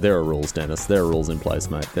 There are rules, Dennis. There are rules in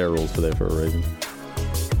place, mate. There are rules there for a reason.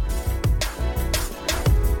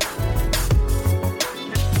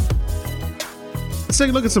 Let's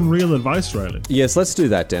take a look at some real advice, Riley. Yes, let's do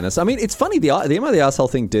that, Dennis. I mean, it's funny. The Am I the Arsehole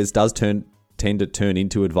thing does tend to turn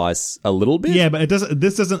into advice a little bit. Yeah, but this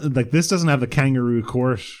doesn't have the kangaroo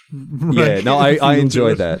court. Yeah, no, I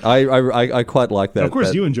enjoy that. I quite like that. Of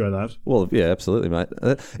course, you enjoy that. Well, yeah, absolutely, mate.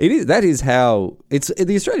 That is how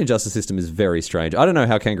the Australian justice system is very strange. I don't know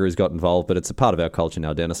how kangaroos got involved, but it's a part of our culture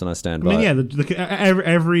now, Dennis, and I stand by. I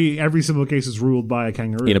mean, every civil case is ruled by a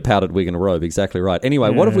kangaroo in a powdered wig and a robe. Exactly right.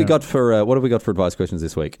 Anyway, what have we got for advice questions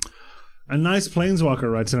this week? A nice planeswalker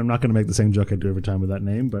writes, and I'm not going to make the same joke I do every time with that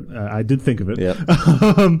name, but I did think of it. Yep.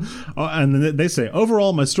 And then they say,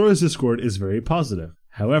 overall, my story's Discord is very positive.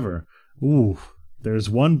 However, there's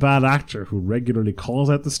one bad actor who regularly calls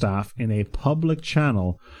out the staff in a public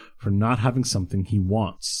channel for not having something he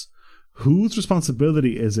wants. Whose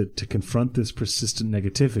responsibility is it to confront this persistent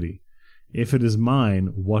negativity? If it is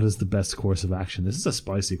mine, what is the best course of action? This is a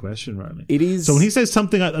spicy question, Riley. It is. So when he says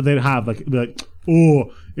something that they'd have, like,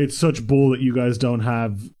 oh, it's such bull that you guys don't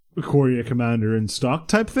have Courier Commander in stock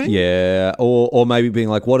type thing? Yeah, or maybe being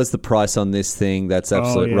like, what is the price on this thing? That's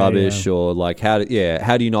absolute rubbish. Yeah. Or like, how do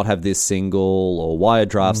you not have this single? Or why are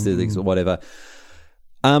drafts this or whatever?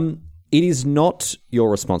 It is not your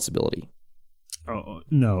responsibility. Oh,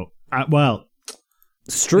 no.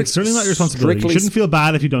 It's certainly not your responsibility. You shouldn't feel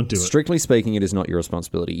bad if you don't do it. Strictly speaking, it is not your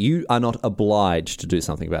responsibility. You are not obliged to do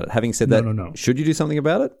something about it. Having said that, no. Should you do something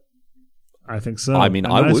about it? I think so. I mean,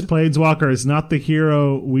 I would. Planeswalker is not the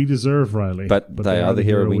hero we deserve, Riley. But they are the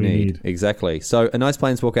hero we need. Exactly. So, a nice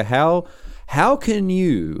Planeswalker, how can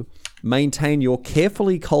you maintain your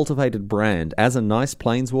carefully cultivated brand as a nice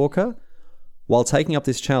Planeswalker while taking up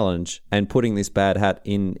this challenge and putting this bad hat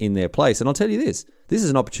in their place? And I'll tell you this is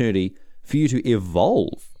an opportunity for you to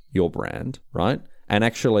evolve your brand, right? And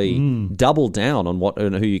actually double down on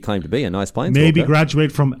who you claim to be, a nice Planeswalker. Maybe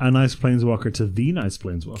graduate from a nice Planeswalker to the nice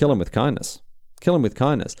Planeswalker. Kill him with kindness.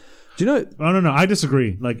 Do you know? Oh, no, I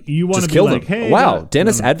disagre. Like, you want to be like, hey... Wow,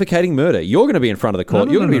 Dennis advocating murder. You're going to be in front of the court.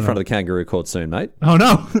 You're going to be in front of the kangaroo court soon, mate. Oh,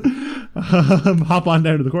 no. Hop on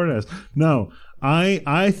down to the courthouse. No,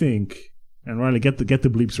 I think... And Riley, get the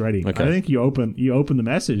bleeps ready. Okay. I think you open the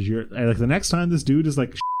message. You're like, the next time this dude is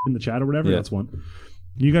like in the chat or whatever, that's one.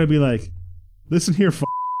 You got to be like, listen here,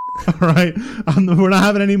 all right? We're not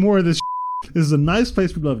having any more of this. This is a nice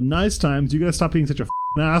place. People have nice times. You got to stop being such a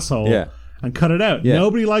asshole and cut it out.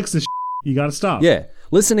 Nobody likes this. You got to stop. Yeah.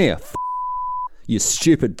 Listen here, you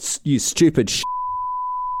stupid.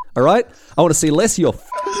 All right? I want to see less of your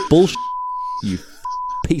bullshit. You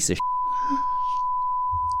piece of shit.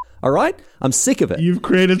 All right? I'm sick of it. You've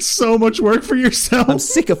created so much work for yourself. I'm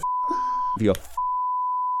sick of your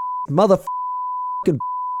motherfucking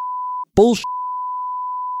bullshit.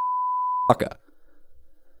 motherfucker.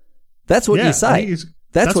 That's what you say.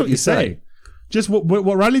 That's what you say. Just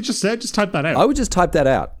what Riley just said, just type that out. I would just type that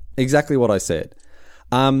out. Exactly what I said.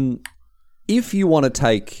 If you want to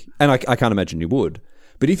take, and I can't imagine you would,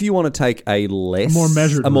 but if you want to take a more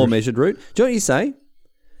measured route, do you know what you say?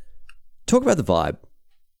 Talk about the vibe.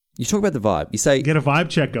 You talk about the vibe. You say... Get a vibe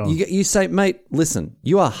check going. You say, mate, listen,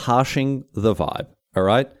 you are harshing the vibe, all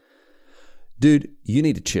right? Dude, you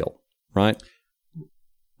need to chill, right?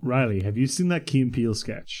 Riley, have you seen that Key and Peele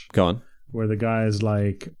sketch? Go on. Where the guy is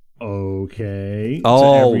like, okay, to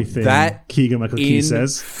everything that Keegan-Michael Key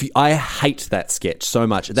says. I hate that sketch so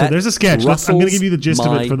much. So there's a sketch. I'm going to give you the gist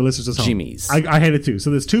of it for the listeners at home. Jimmy's. I hate it too.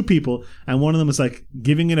 So there's two people, and one of them is like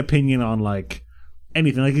giving an opinion on like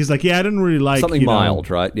anything. Like he's like, yeah, I didn't really like something mild,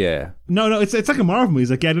 right? Yeah. No, it's like a Marvel movie.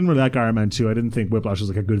 He's like, yeah, I didn't really like Iron Man 2. I didn't think Whiplash was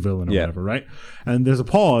like a good villain or whatever, right? And there's a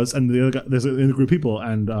pause, and the other guy, there's a group of people,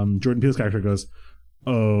 and Jordan Peele's character goes,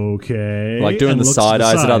 okay, like doing the side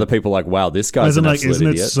eyes at other people, like, wow, this guy's an absolute isn't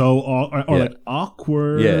idiot. It so like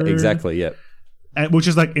awkward? Yeah, exactly. Yeah. Which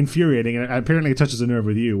is like infuriating, and apparently it touches a nerve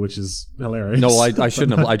with you, which is hilarious. No, I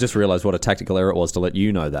shouldn't have. I just realized what a tactical error it was to let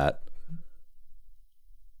you know that.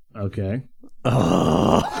 Okay.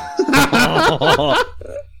 But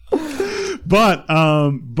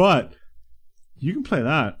you can play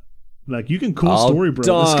that. Like, you can story, bro.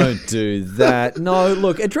 Don't do that. No,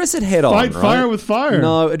 look, address it head on. Fight fire with fire.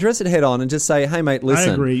 No, address it head on and just say, hey, mate, listen.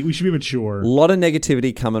 I agree. We should be mature. A lot of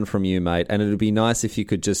negativity coming from you, mate, and it would be nice if you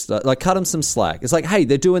could just, like, cut them some slack. It's like, hey,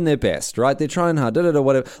 they're doing their best, right? They're trying hard,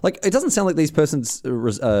 whatever. Like, it doesn't sound like these persons'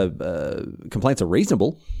 complaints are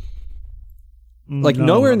reasonable. Like,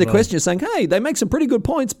 nowhere in the question is saying, hey, they make some pretty good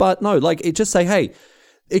points, but no, like, it just say, hey,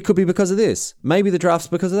 it could be because of this. Maybe the draft's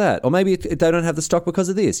because of that. Or maybe they don't have the stock because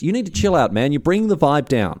of this. You need to chill out, man. You bring the vibe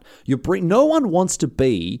down. No one wants to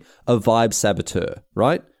be a vibe saboteur,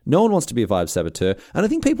 right? No one wants to be a vibe saboteur. And I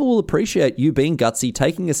think people will appreciate you being gutsy,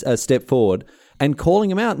 taking a step forward and calling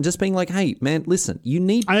them out and just being like, hey, man, listen, you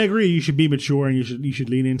need... I agree. You should be mature and you should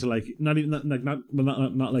lean into like, not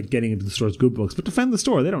like getting into the store's good books, but defend the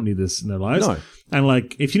store. They don't need this in their lives. No. And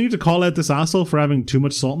like, if you need to call out this asshole for having too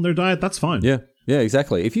much salt in their diet, that's fine. Yeah. Yeah,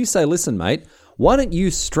 exactly. If you say, listen, mate, why don't you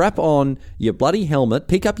strap on your bloody helmet,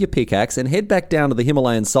 pick up your pickaxe, and head back down to the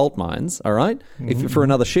Himalayan salt mines, all right? Mm-hmm. If you're for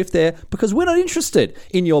another shift there, because we're not interested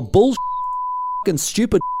in your bullshit and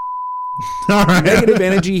stupid negative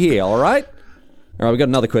energy here, all right? All right, we got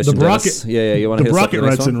another question. The Brocket, you want to hear something? The Brocket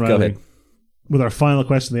writes in, Riley, with our final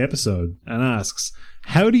question of the episode, and asks,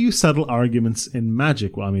 how do you settle arguments in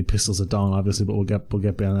Magic? Well, I mean, pistols at dawn, obviously, but we'll get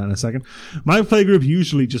beyond that in a second. My playgroup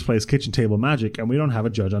usually just plays kitchen table Magic, and we don't have a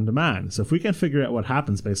judge on demand. So if we can't figure out what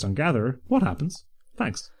happens based on Gatherer, what happens?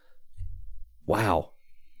 Thanks. Wow.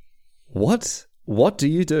 What do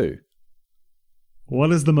you do?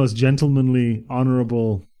 What is the most gentlemanly,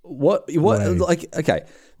 honorable What way? Like, okay.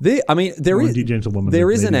 There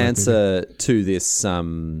is an answer to this.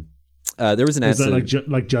 There is an answer. Is that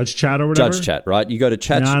like Judge Chat or whatever? Judge Chat, right? You go to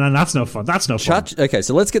chat. No, that's no fun. That's no fun. Okay,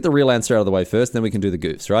 so let's get the real answer out of the way first, then we can do the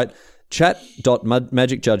goofs, right?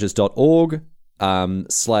 Chat.magicjudges.org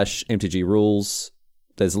 /MTG rules.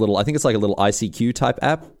 There's a little, I think it's like a little ICQ type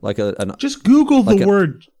app. Just Google the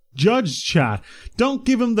word Judge Chat. Don't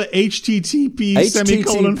give him the HTTP //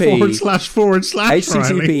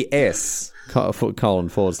 HTTPS. :/ No,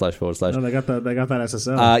 they got that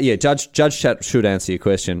SSL. Yeah, Judge Chat should answer your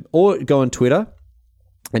question. Or go on Twitter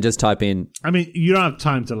and just type in... I mean, you don't have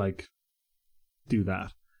time to, like, do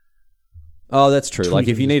that. Oh, that's true. Like,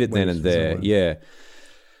 if you need it then and there, yeah.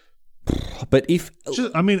 But if...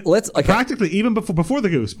 practically, even before the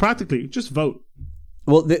goose, practically, just vote.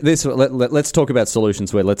 Well, let's talk about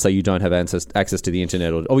solutions where, let's say, you don't have access to the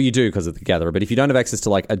internet, or you do because of the Gatherer, but if you don't have access to,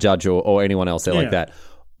 like, a judge or anyone else there like that...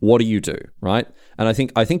 What do you do, right? And I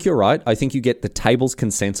think you're right. I think you get the table's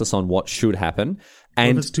consensus on what should happen,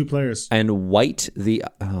 and it's 2 players, and wait the.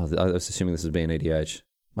 I was assuming this would be an EDH.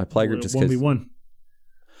 My playgroup just 1v1.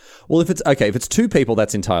 Well, if it's 2 people,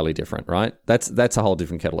 that's entirely different, right? That's a whole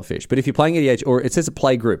different kettle of fish. But if you're playing EDH, or it says a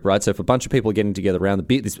play group, right? So if a bunch of people are getting together around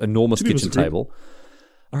this enormous kitchen table.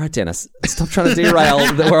 All right, Dennis, stop trying to derail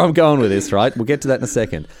where I'm going with this, right? We'll get to that in a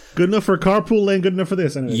second. Good enough for a carpool lane, good enough for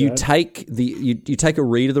this. Anyway, you take a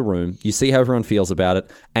read of the room, you see how everyone feels about it,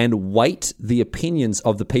 and weight the opinions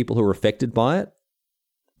of the people who are affected by it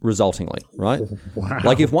resultingly, right? Wow.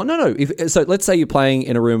 Like so let's say you're playing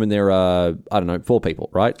in a room and there are, 4 people,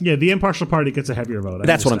 right? Yeah, the impartial party gets a heavier vote.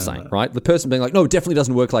 That's what I'm saying, right? The person being like, no, it definitely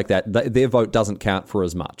doesn't work like that. Their vote doesn't count for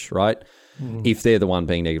as much, right? Mm. If they're the one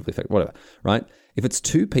being negatively affected, whatever, right? If it's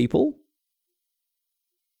 2 people,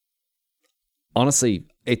 honestly,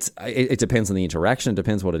 it depends on the interaction. It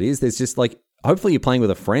depends what it is. There's just like, hopefully you're playing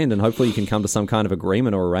with a friend, and hopefully you can come to some kind of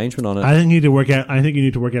agreement or arrangement on it. I think you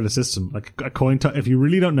need to work out a system, like a coin toss. If you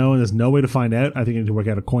really don't know and there's no way to find out, I think you need to work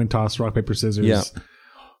out a coin toss, rock paper scissors,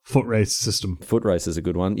 foot race system. Foot race is a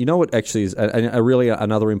good one. You know what actually is a really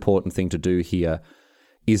another important thing to do here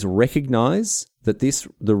is recognize that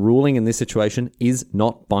the ruling in this situation is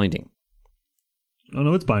not binding. Oh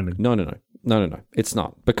no, it's binding. No. It's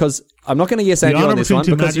not, because I'm not going to yes and you on this one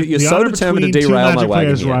because you're so determined to derail my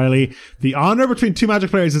wagon here. Riley, the honor between two Magic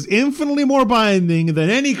players is infinitely more binding than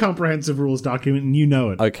any comprehensive rules document, and you know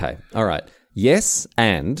it. Okay, all right. Yes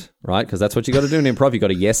and, right, because that's what you got to do in improv. You got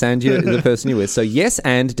to yes and the person you're with. So yes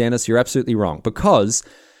and, Dennis, you're absolutely wrong, because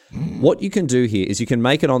what you can do here is you can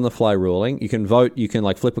make it on the fly ruling. You can vote. You can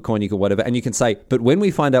like flip a coin. You can whatever, and you can say, but when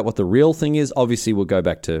we find out what the real thing is, obviously we'll go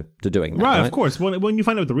back to doing that. Right, of course. When you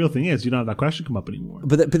find out what the real thing is, you don't have that question come up anymore.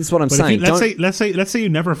 But this is what I'm saying. Let's say you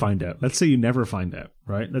never find out. Let's say you never find out.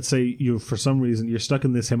 Right. Let's say you, for some reason, you're stuck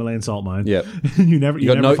in this Himalayan salt mine. Yeah. You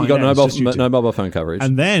got no mobile phone coverage,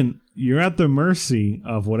 and then you're at the mercy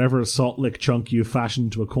of whatever salt lick chunk you fashion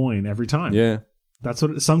into a coin every time. Yeah. That's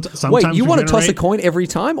what it, sometimes. Wait, you want to toss a coin every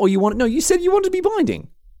time, or you said you wanted to be binding.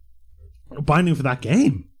 Binding for that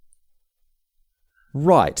game,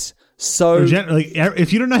 right? So,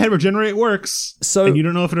 if you don't know how Regenerate works, and you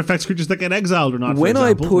don't know if it affects creatures that get exiled or not. When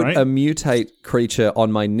I put a mutate creature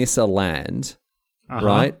on my Nissa land,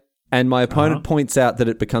 right, and my opponent points out that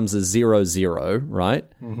it becomes a 0/0, right?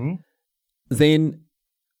 Mm-hmm. Then.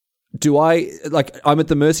 Do I, I'm at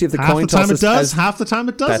the mercy of the coin toss? Half the time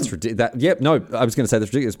it doesn't. That's ridiculous. I was going to say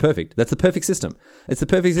that's ridiculous. It's perfect. That's the perfect system. It's the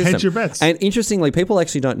perfect system. Hedge your bets. And interestingly, people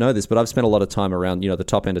actually don't know this, but I've spent a lot of time around, the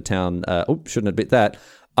top end of town. Shouldn't admit that.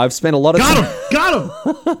 I've spent a lot of time.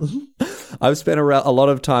 Got him! I've spent a lot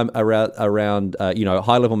of time around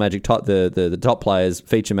high level Magic, the top players,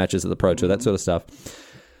 feature matches at the Pro Tour, that sort of stuff.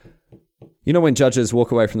 You know when judges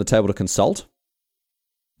walk away from the table to consult?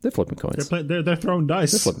 They're flipping coins. They're throwing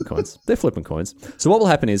dice. They're flipping coins. So what will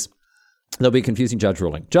happen is there'll be a confusing judge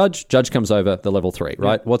ruling. Judge comes over the level 3,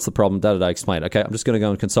 right? Yeah. What's the problem? Da-da-da, explain. Okay, I'm just going to go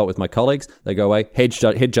and consult with my colleagues. They go away. Head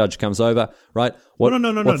judge comes over, right? No.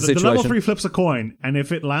 The level 3 flips a coin, and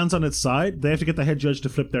if it lands on its side, they have to get the head judge to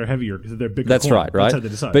flip their heavier because they're bigger. That's coin. right. That's how they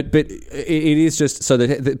decide. But it is just so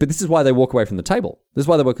that. But this is why they walk away from the table. This is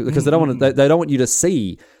why they walk, because they don't want to. They don't want you to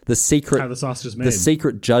see the secret. How the sausage is made. The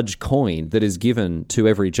secret judge coin that is given to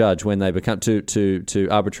every judge when they become to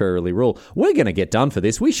arbitrarily rule. We're going to get done for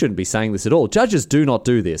this. We shouldn't be saying this at all. Judges do not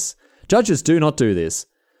do this. Judges do not do this.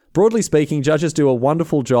 Broadly speaking, judges do a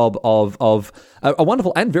wonderful job of a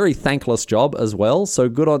wonderful and very thankless job as well. So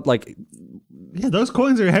good on yeah, those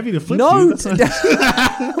coins are heavy to flip. No,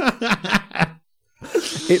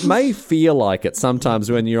 it may feel like it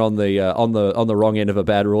sometimes when you're on the wrong end of a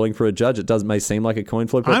bad ruling for a judge. It may seem like a coin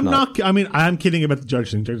flip. I'm kidding about the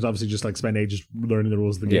judge thing. Judges obviously just spend ages learning the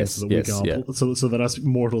rules of the game so that us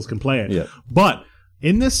mortals can play it. Yeah. But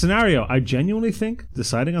in this scenario, I genuinely think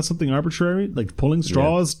deciding on something arbitrary, like pulling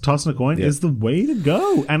straws, tossing a coin, is the way to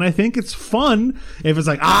go. And I think it's fun if it's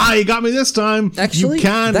like, you got me this time. Actually, you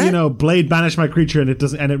can, blade banish my creature and it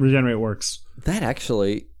regenerate works.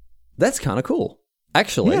 That's kind of cool.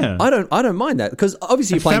 Actually, yeah. I don't mind that because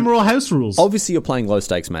obviously you're playing ephemeral house rules. Obviously, you're playing low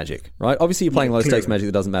stakes Magic, right? Obviously, you're playing low stakes Magic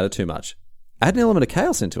that doesn't matter too much. Add an element of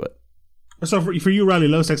chaos into it. So for you, Riley,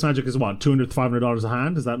 low stakes Magic is what, $200 to $500 a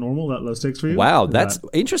hand? Is that normal? That low stakes for you? Wow, that's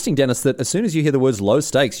interesting, Dennis. That as soon as you hear the words low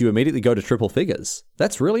stakes, you immediately go to triple figures.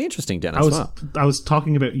 That's really interesting, Dennis. I was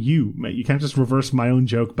talking about you, mate. You can't just reverse my own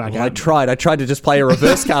joke back. Well, I tried to just play a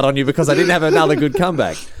reverse card on you because I didn't have another good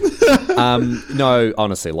comeback. No,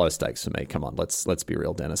 honestly, low stakes for me. Come on, let's be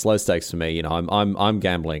real, Dennis. Low stakes for me. I'm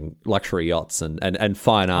gambling luxury yachts and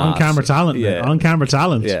fine art. On camera talent, man. On camera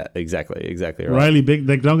talent. Yeah, exactly right. Riley Big.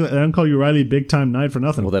 They don't call you Riley Big Time Knight for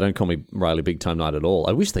nothing. Well, they don't call me Riley Big Time Knight at all.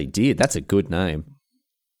 I wish they did. That's a good name.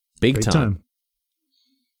 Big time.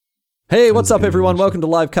 Hey, what's up, everyone? Welcome to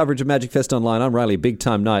live coverage of Magic Fest Online. I'm Riley Big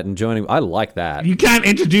Time Knight, and joining... I like that. You can't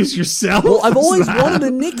introduce yourself. Well, I've always wanted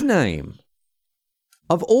a nickname.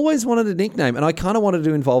 And I kind of wanted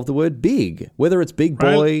to involve the word big, whether it's big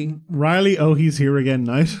boy... Riley, he's here again,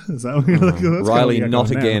 Knight. Is that what you're looking at? Riley, not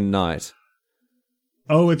again, Knight.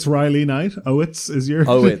 Oh, it's Riley Knight. It's is your...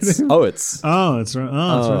 It's. Oh, it's right.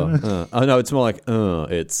 Oh, no, it's more like,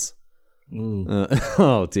 it's...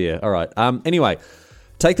 oh, dear. All right. Anyway,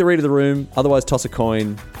 take the read of the room. Otherwise, toss a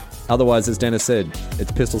coin. Otherwise, as Dennis said,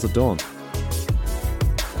 it's pistols at dawn.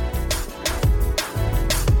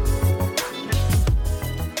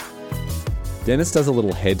 Dennis does a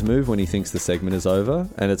little head move when he thinks the segment is over,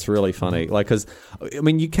 and it's really funny. Like, because I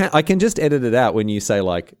mean, I can just edit it out when you say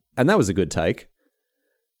like, and that was a good take.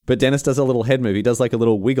 But Dennis does a little head move. He does like a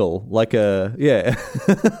little wiggle, like a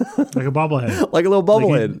like a bobblehead, like a little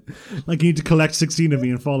bobblehead. Like you need to collect 16 of me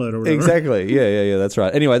and Fallout or whatever. Exactly. Yeah. That's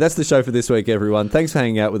right. Anyway, that's the show for this week, everyone. Thanks for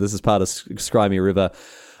hanging out with us as part of Scrimey River.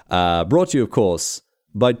 Brought to you, of course,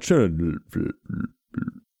 by.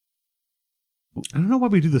 I don't know why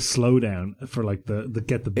we do the slowdown for like the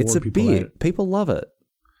get the board It's a people beat. out. People love it.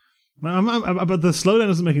 But the slowdown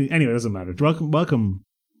doesn't make any. Anyway, it doesn't matter. Welcome,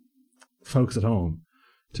 folks at home,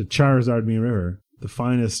 to Charizard Me River, the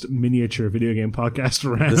finest miniature video game podcast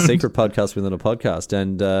around. The secret podcast within a podcast.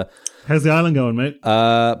 And how's the island going, mate?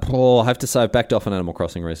 I have to say I've backed off on Animal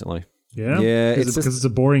Crossing recently. Yeah, Yeah, because it's a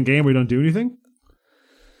boring game where you don't do anything.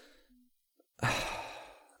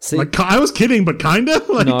 See, like I was kidding, but kinda.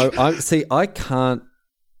 Like, no, I can't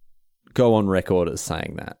go on record as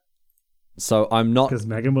saying that. So I'm not. Because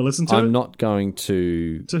Megan will listen to it. I'm not going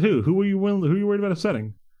to. To who? Who are you worried about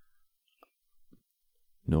upsetting?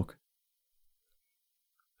 Nook.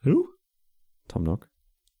 Who? Tom Nook.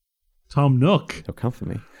 Tom Nook. He'll come for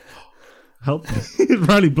me. Help.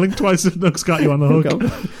 Riley, blink twice if Nook's got you on the hook.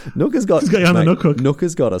 Nook has got, He's got you on the Nook hook. Nook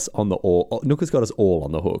has got us on the all. Nook has got us all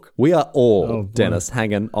on the hook. We are all, Dennis,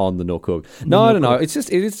 hanging on the Nook hook. No, I don't know. It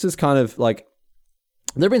is just kind of like,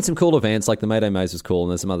 there have been some cool events, like the Mayday Maze was cool, and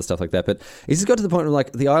there's some other stuff like that. But it's just got to the point where,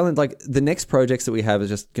 like, the island, like, the next projects that we have is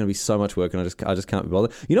just going to be so much work, and I just can't be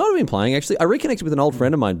bothered. You know what I've been playing? Actually, I reconnected with an old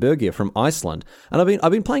friend of mine, Birgir from Iceland, and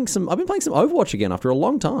I've been playing some Overwatch again after a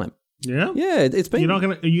long time. Yeah, yeah, it's been. You're not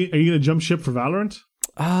gonna? Are you gonna jump ship for Valorant?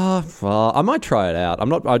 I might try it out.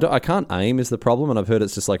 I can't aim is the problem, and I've heard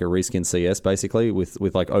it's just like a reskin CS basically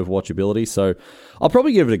with like Overwatch ability. So I'll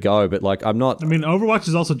probably give it a go, but like I'm not. I mean, Overwatch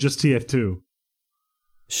is also just TF2.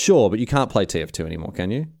 Sure, but you can't play TF2 anymore, can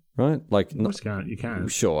you? Right? Like, of course you can't. You can.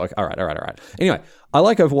 Sure. All right. Anyway, I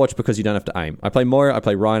like Overwatch because you don't have to aim. I play Moira, I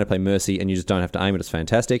play Ryan, I play Mercy, and you just don't have to aim, and it's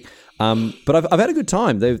fantastic. But I've had a good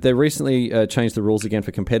time. They've recently changed the rules again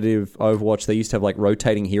for competitive Overwatch. They used to have like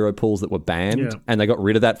rotating hero pools that were banned, and they got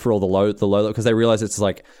rid of that for all the low because they realized it's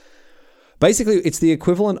like basically it's the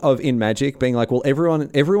equivalent of in Magic being like, well,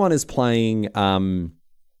 everyone is playing.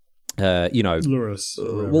 Lurus.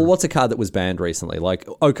 Well, what's a card that was banned recently? Like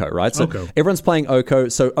Oko, right? So Oko. Everyone's playing Oko,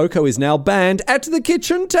 so Oko is now banned at the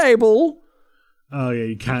kitchen table. Oh yeah,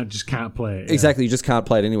 you can't play it. Yeah. Exactly, you just can't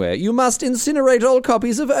play it anywhere. You must incinerate all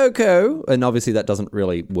copies of Oko, and obviously that doesn't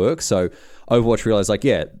really work. So Overwatch realized, like,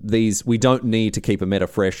 we don't need to keep a meta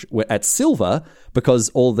fresh at silver because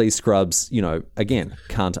all these scrubs, again,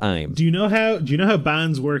 can't aim. Do you know how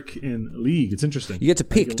bans work in League? It's interesting. You get to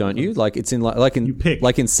pick, don't you? Like it's in you pick.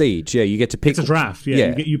 Like in Siege. Yeah, you get to pick. It's a draft.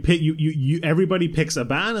 Yeah, you pick. You everybody picks a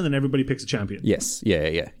ban, and then everybody picks a champion. Yes.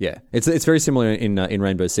 Yeah. It's very similar in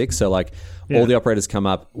Rainbow Six. So like all the operators come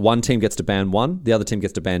up. One team gets to ban one, the other team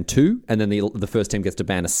gets to ban two, and then the first team gets to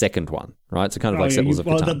ban a second one. Right. So kind of like Settlers of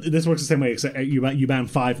Catan. This works the same way. Except you ban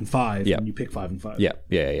 5 and 5, and you pick 5 and 5.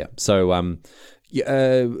 Yeah. So I'm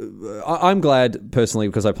glad personally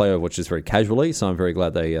because I play Overwatch just very casually. So I'm very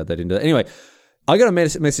glad they didn't do that. Anyway, I got a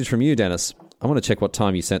message from you, Dennis. I want to check what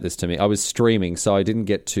time you sent this to me. I was streaming, so I didn't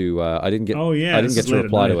get to. I didn't get to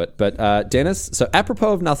reply to it. But Dennis, so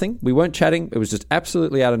apropos of nothing, we weren't chatting. It was just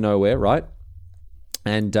absolutely out of nowhere, right?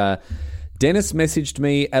 And Dennis messaged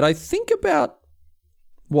me at I think about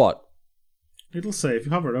what. It'll say if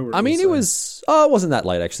you hover it over. I mean, it wasn't that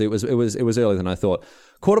late actually. It was earlier than I thought.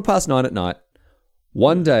 9:15 at night.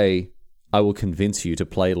 One day, I will convince you to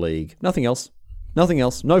play League. Nothing else.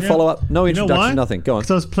 No follow-up, no introduction, nothing. Go on.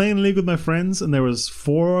 Because I was playing League with my friends, and there was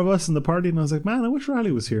 4 of us in the party, and I was like, man, I wish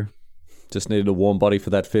Riley was here. Just needed a warm body for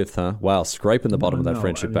that 5th, huh? Wow, scraping the bottom of that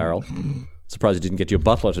friendship barrel. Surprised you didn't get your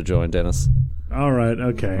butler to join, Dennis. All right,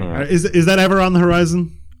 okay. All right. Is that ever on the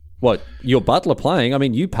horizon? What? Your butler playing? I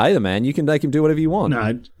mean, you pay the man. You can make him do whatever you want.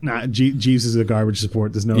 Nah. Jeeves is a garbage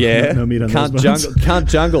support. There's no meat on can't those bones. Can't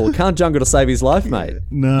jungle to save his life, mate.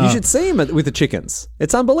 No. You should see him with the chickens.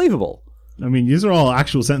 It's unbelievable. I mean, these are all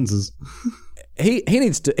actual sentences. He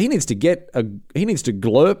needs to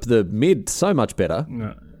glurp the mid so much better.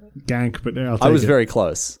 No. Gank, but I'll take I was very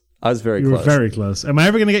close. You were very close. Am I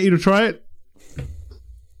ever going to get you to try it?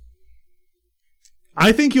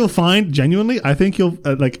 I think you'll find, genuinely, you'll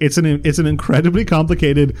it's an incredibly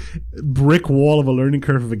complicated brick wall of a learning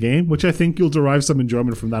curve of a game, which I think you'll derive some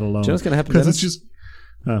enjoyment from that alone. Do you know what's going to happen? Because it's just,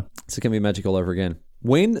 it's going to be Magic all over again.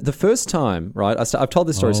 When the first time, right? I've told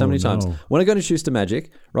this story so many times. When I got introduced to Magic,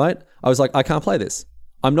 right? I was like, I can't play this.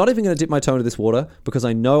 I'm not even going to dip my toe into this water because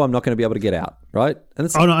I know I'm not going to be able to get out, right? And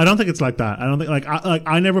no, I don't think it's like that. I don't think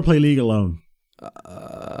I never play League alone.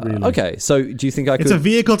 Really. Okay, so do you think I could... It's a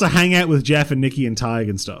vehicle to hang out with Jeff and Nikki and Tig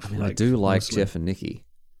and stuff. I do like mostly. Jeff and Nikki.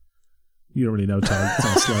 You don't really know Tig. It's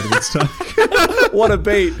on Slide Against Tig. What a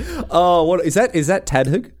beat. Oh, what is that? Is that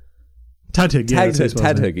Tadhug? Tadhug, yeah.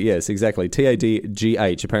 Tadhug, yes, exactly.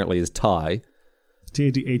 Tadgh apparently is Thai.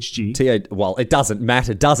 Tadhg. Well, it doesn't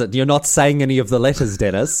matter, does it? You're not saying any of the letters,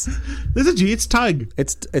 Dennis. There's a G. It's Tig.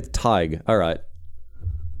 It's Tig. All right.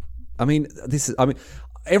 I mean,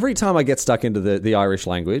 every time I get stuck into the Irish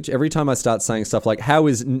language, every time I start saying stuff like, how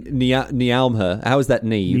is Nialmha? How is that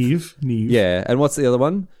Neve? Neve. Yeah. And what's the other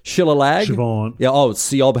one? Shillalag? Siobhan. Yeah. Oh,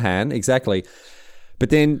 Siobhan. Exactly.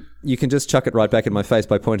 But then you can just chuck it right back in my face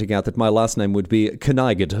by pointing out that my last name would be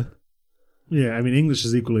Kanaigad. Yeah, I mean, English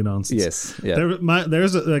is equally nonsense. Yes. Yeah.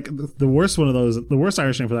 There's the worst one of those. The worst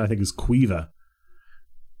Irish name for that, I think, is Cuiva.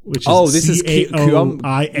 Which is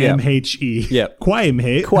Caoimhe. Yeah.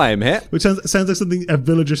 Quaimhe. Quaimhe. Which sounds like something a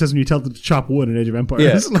villager says when you tell them to chop wood in Age of Empires.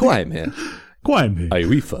 Yeah. Quaimhe. Quaimhe.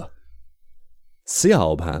 Aiwifa.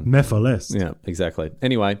 Sialbhan. Mefales. Yeah, exactly.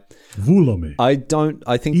 Anyway, Vulome. I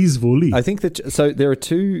think Izvoli. I think that so there are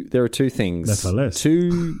two things.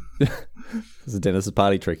 Mefales. This is Dennis's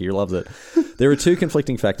party trick. He loves it. There are two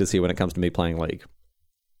conflicting factors here when it comes to me playing League.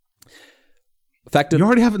 You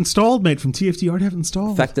already have it installed, mate, from TFT. You already have it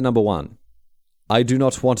installed. Factor number 1. I do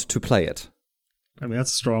not want to play it. I mean,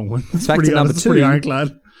 that's a strong one. Factor number 2. Pretty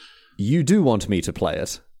ironclad. You do want me to play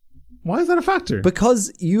it. Why is that a factor?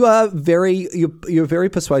 Because you are you're a very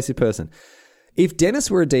persuasive person. If Dennis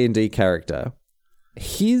were a D&D character,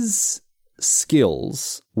 his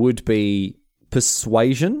skills would be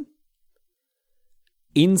persuasion,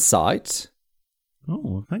 insight,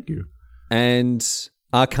 thank you. and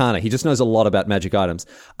Arcana. He just knows a lot about magic items.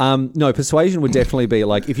 No, persuasion would definitely be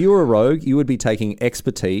like, if you were a rogue, you would be taking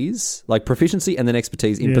expertise, like proficiency and then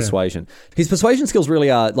expertise in persuasion. His persuasion skills really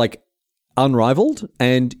are like unrivaled,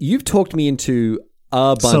 and you've talked me into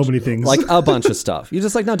a bunch, so many things, like a bunch of stuff. You're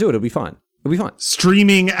just like, no, do it. It'll be fine. It'll be fine.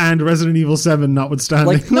 Streaming and Resident Evil 7 notwithstanding.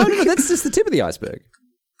 Like, no, that's just the tip of the iceberg.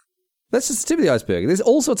 That's just the tip of the iceberg. There's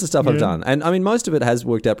all sorts of stuff I've done. And I mean, most of it has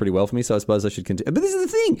worked out pretty well for me, so I suppose I should continue. But this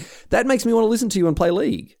is the thing. That makes me want to listen to you and play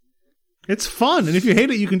League. It's fun. And if you hate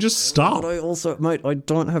it, you can just stop. But I also, mate, I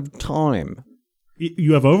don't have time.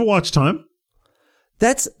 You have Overwatch time.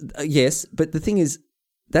 That's, yes, but the thing is,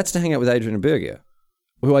 that's to hang out with Adrian and Berger.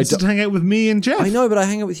 Who It's to hang out with me and Jeff. I know, but I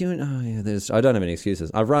hang out with you and, I don't have any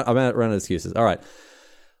excuses. I've run out of excuses. All right,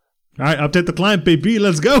 update the client, baby.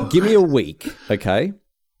 Let's go. Give me a week, okay?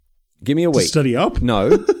 Give me a week. To study up?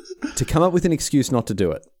 No, to come up with an excuse not to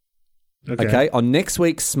do it. Okay. On next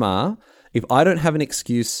week's SMA, if I don't have an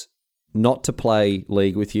excuse not to play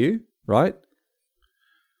League with you, right,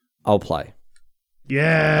 I'll play.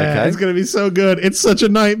 Yeah, okay? It's going to be so good. It's such a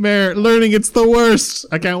nightmare. Learning, it's the worst.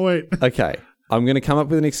 I can't wait. Okay, I'm going to come up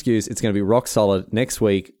with an excuse. It's going to be rock solid next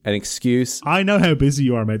week. An excuse. I know how busy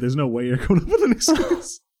you are, mate. There's no way you're coming up with an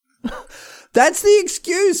excuse. That's the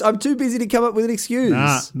excuse. I'm too busy to come up with an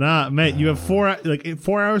excuse. Nah, mate. You have 4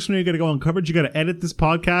 hours from now. You got to go on coverage. You got to edit this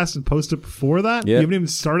podcast and post it before that. Yep. You haven't even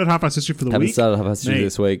started Half-Assed History for the Haven't week. started Half-Assed History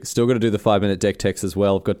this week. Still got to do the 5-minute deck text as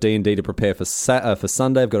well. I've got D&D to prepare for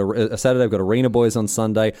Sunday. I've got a Saturday. I've got Arena Boys on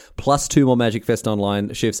Sunday. Plus 2 more Magic Fest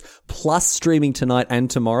Online shifts. Plus streaming tonight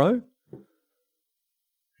and tomorrow.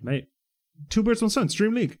 Mate, 2 birds, 1 stone.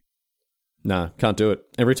 Stream League. Nah, can't do it.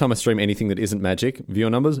 Every time I stream anything that isn't Magic, viewer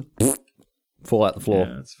numbers fall out the floor.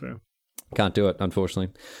 Yeah, that's fair. Can't do it,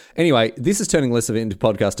 unfortunately. Anyway, this is turning less of it into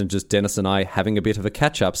podcast and just Dennis and I having a bit of a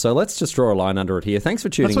catch-up. So let's just draw a line under it here. Thanks for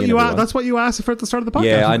tuning in, everyone. That's what you asked for at the start of the podcast.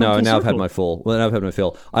 Yeah, I know. Now I've had my full. Well, now I've had my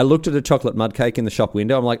fill. I looked at a chocolate mud cake in the shop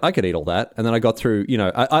window. I'm like, I could eat all that. And then I got through,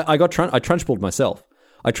 I trunchbulled myself.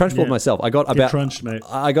 I got about... Trunched, mate.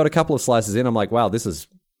 I got a couple of slices in. I'm like, wow, this is...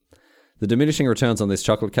 The diminishing returns on this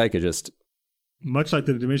chocolate cake are just... Much like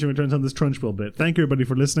the diminishing returns on this Trunchbull bit. Thank you, everybody,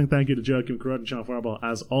 for listening. Thank you to Joachim Carrot and Sean Fireball,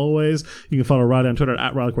 as always. You can follow Riley on Twitter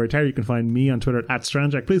at RileyQuarryTarry. You can find me on Twitter at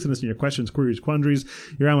Stranjack. Please send us in your questions, queries, quandaries,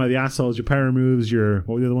 your Am I the Assholes, your power moves, your...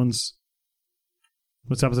 What were the other ones?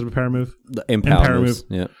 What's the opposite of a power move? The Empower moves.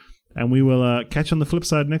 Yeah. And we will catch you on the flip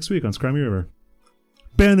side next week on Scrammy River.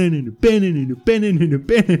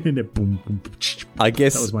 I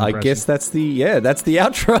guess that's the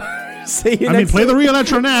outro. See you next play the real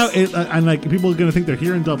outro now, and like people are going to think they're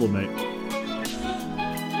hearing double, mate.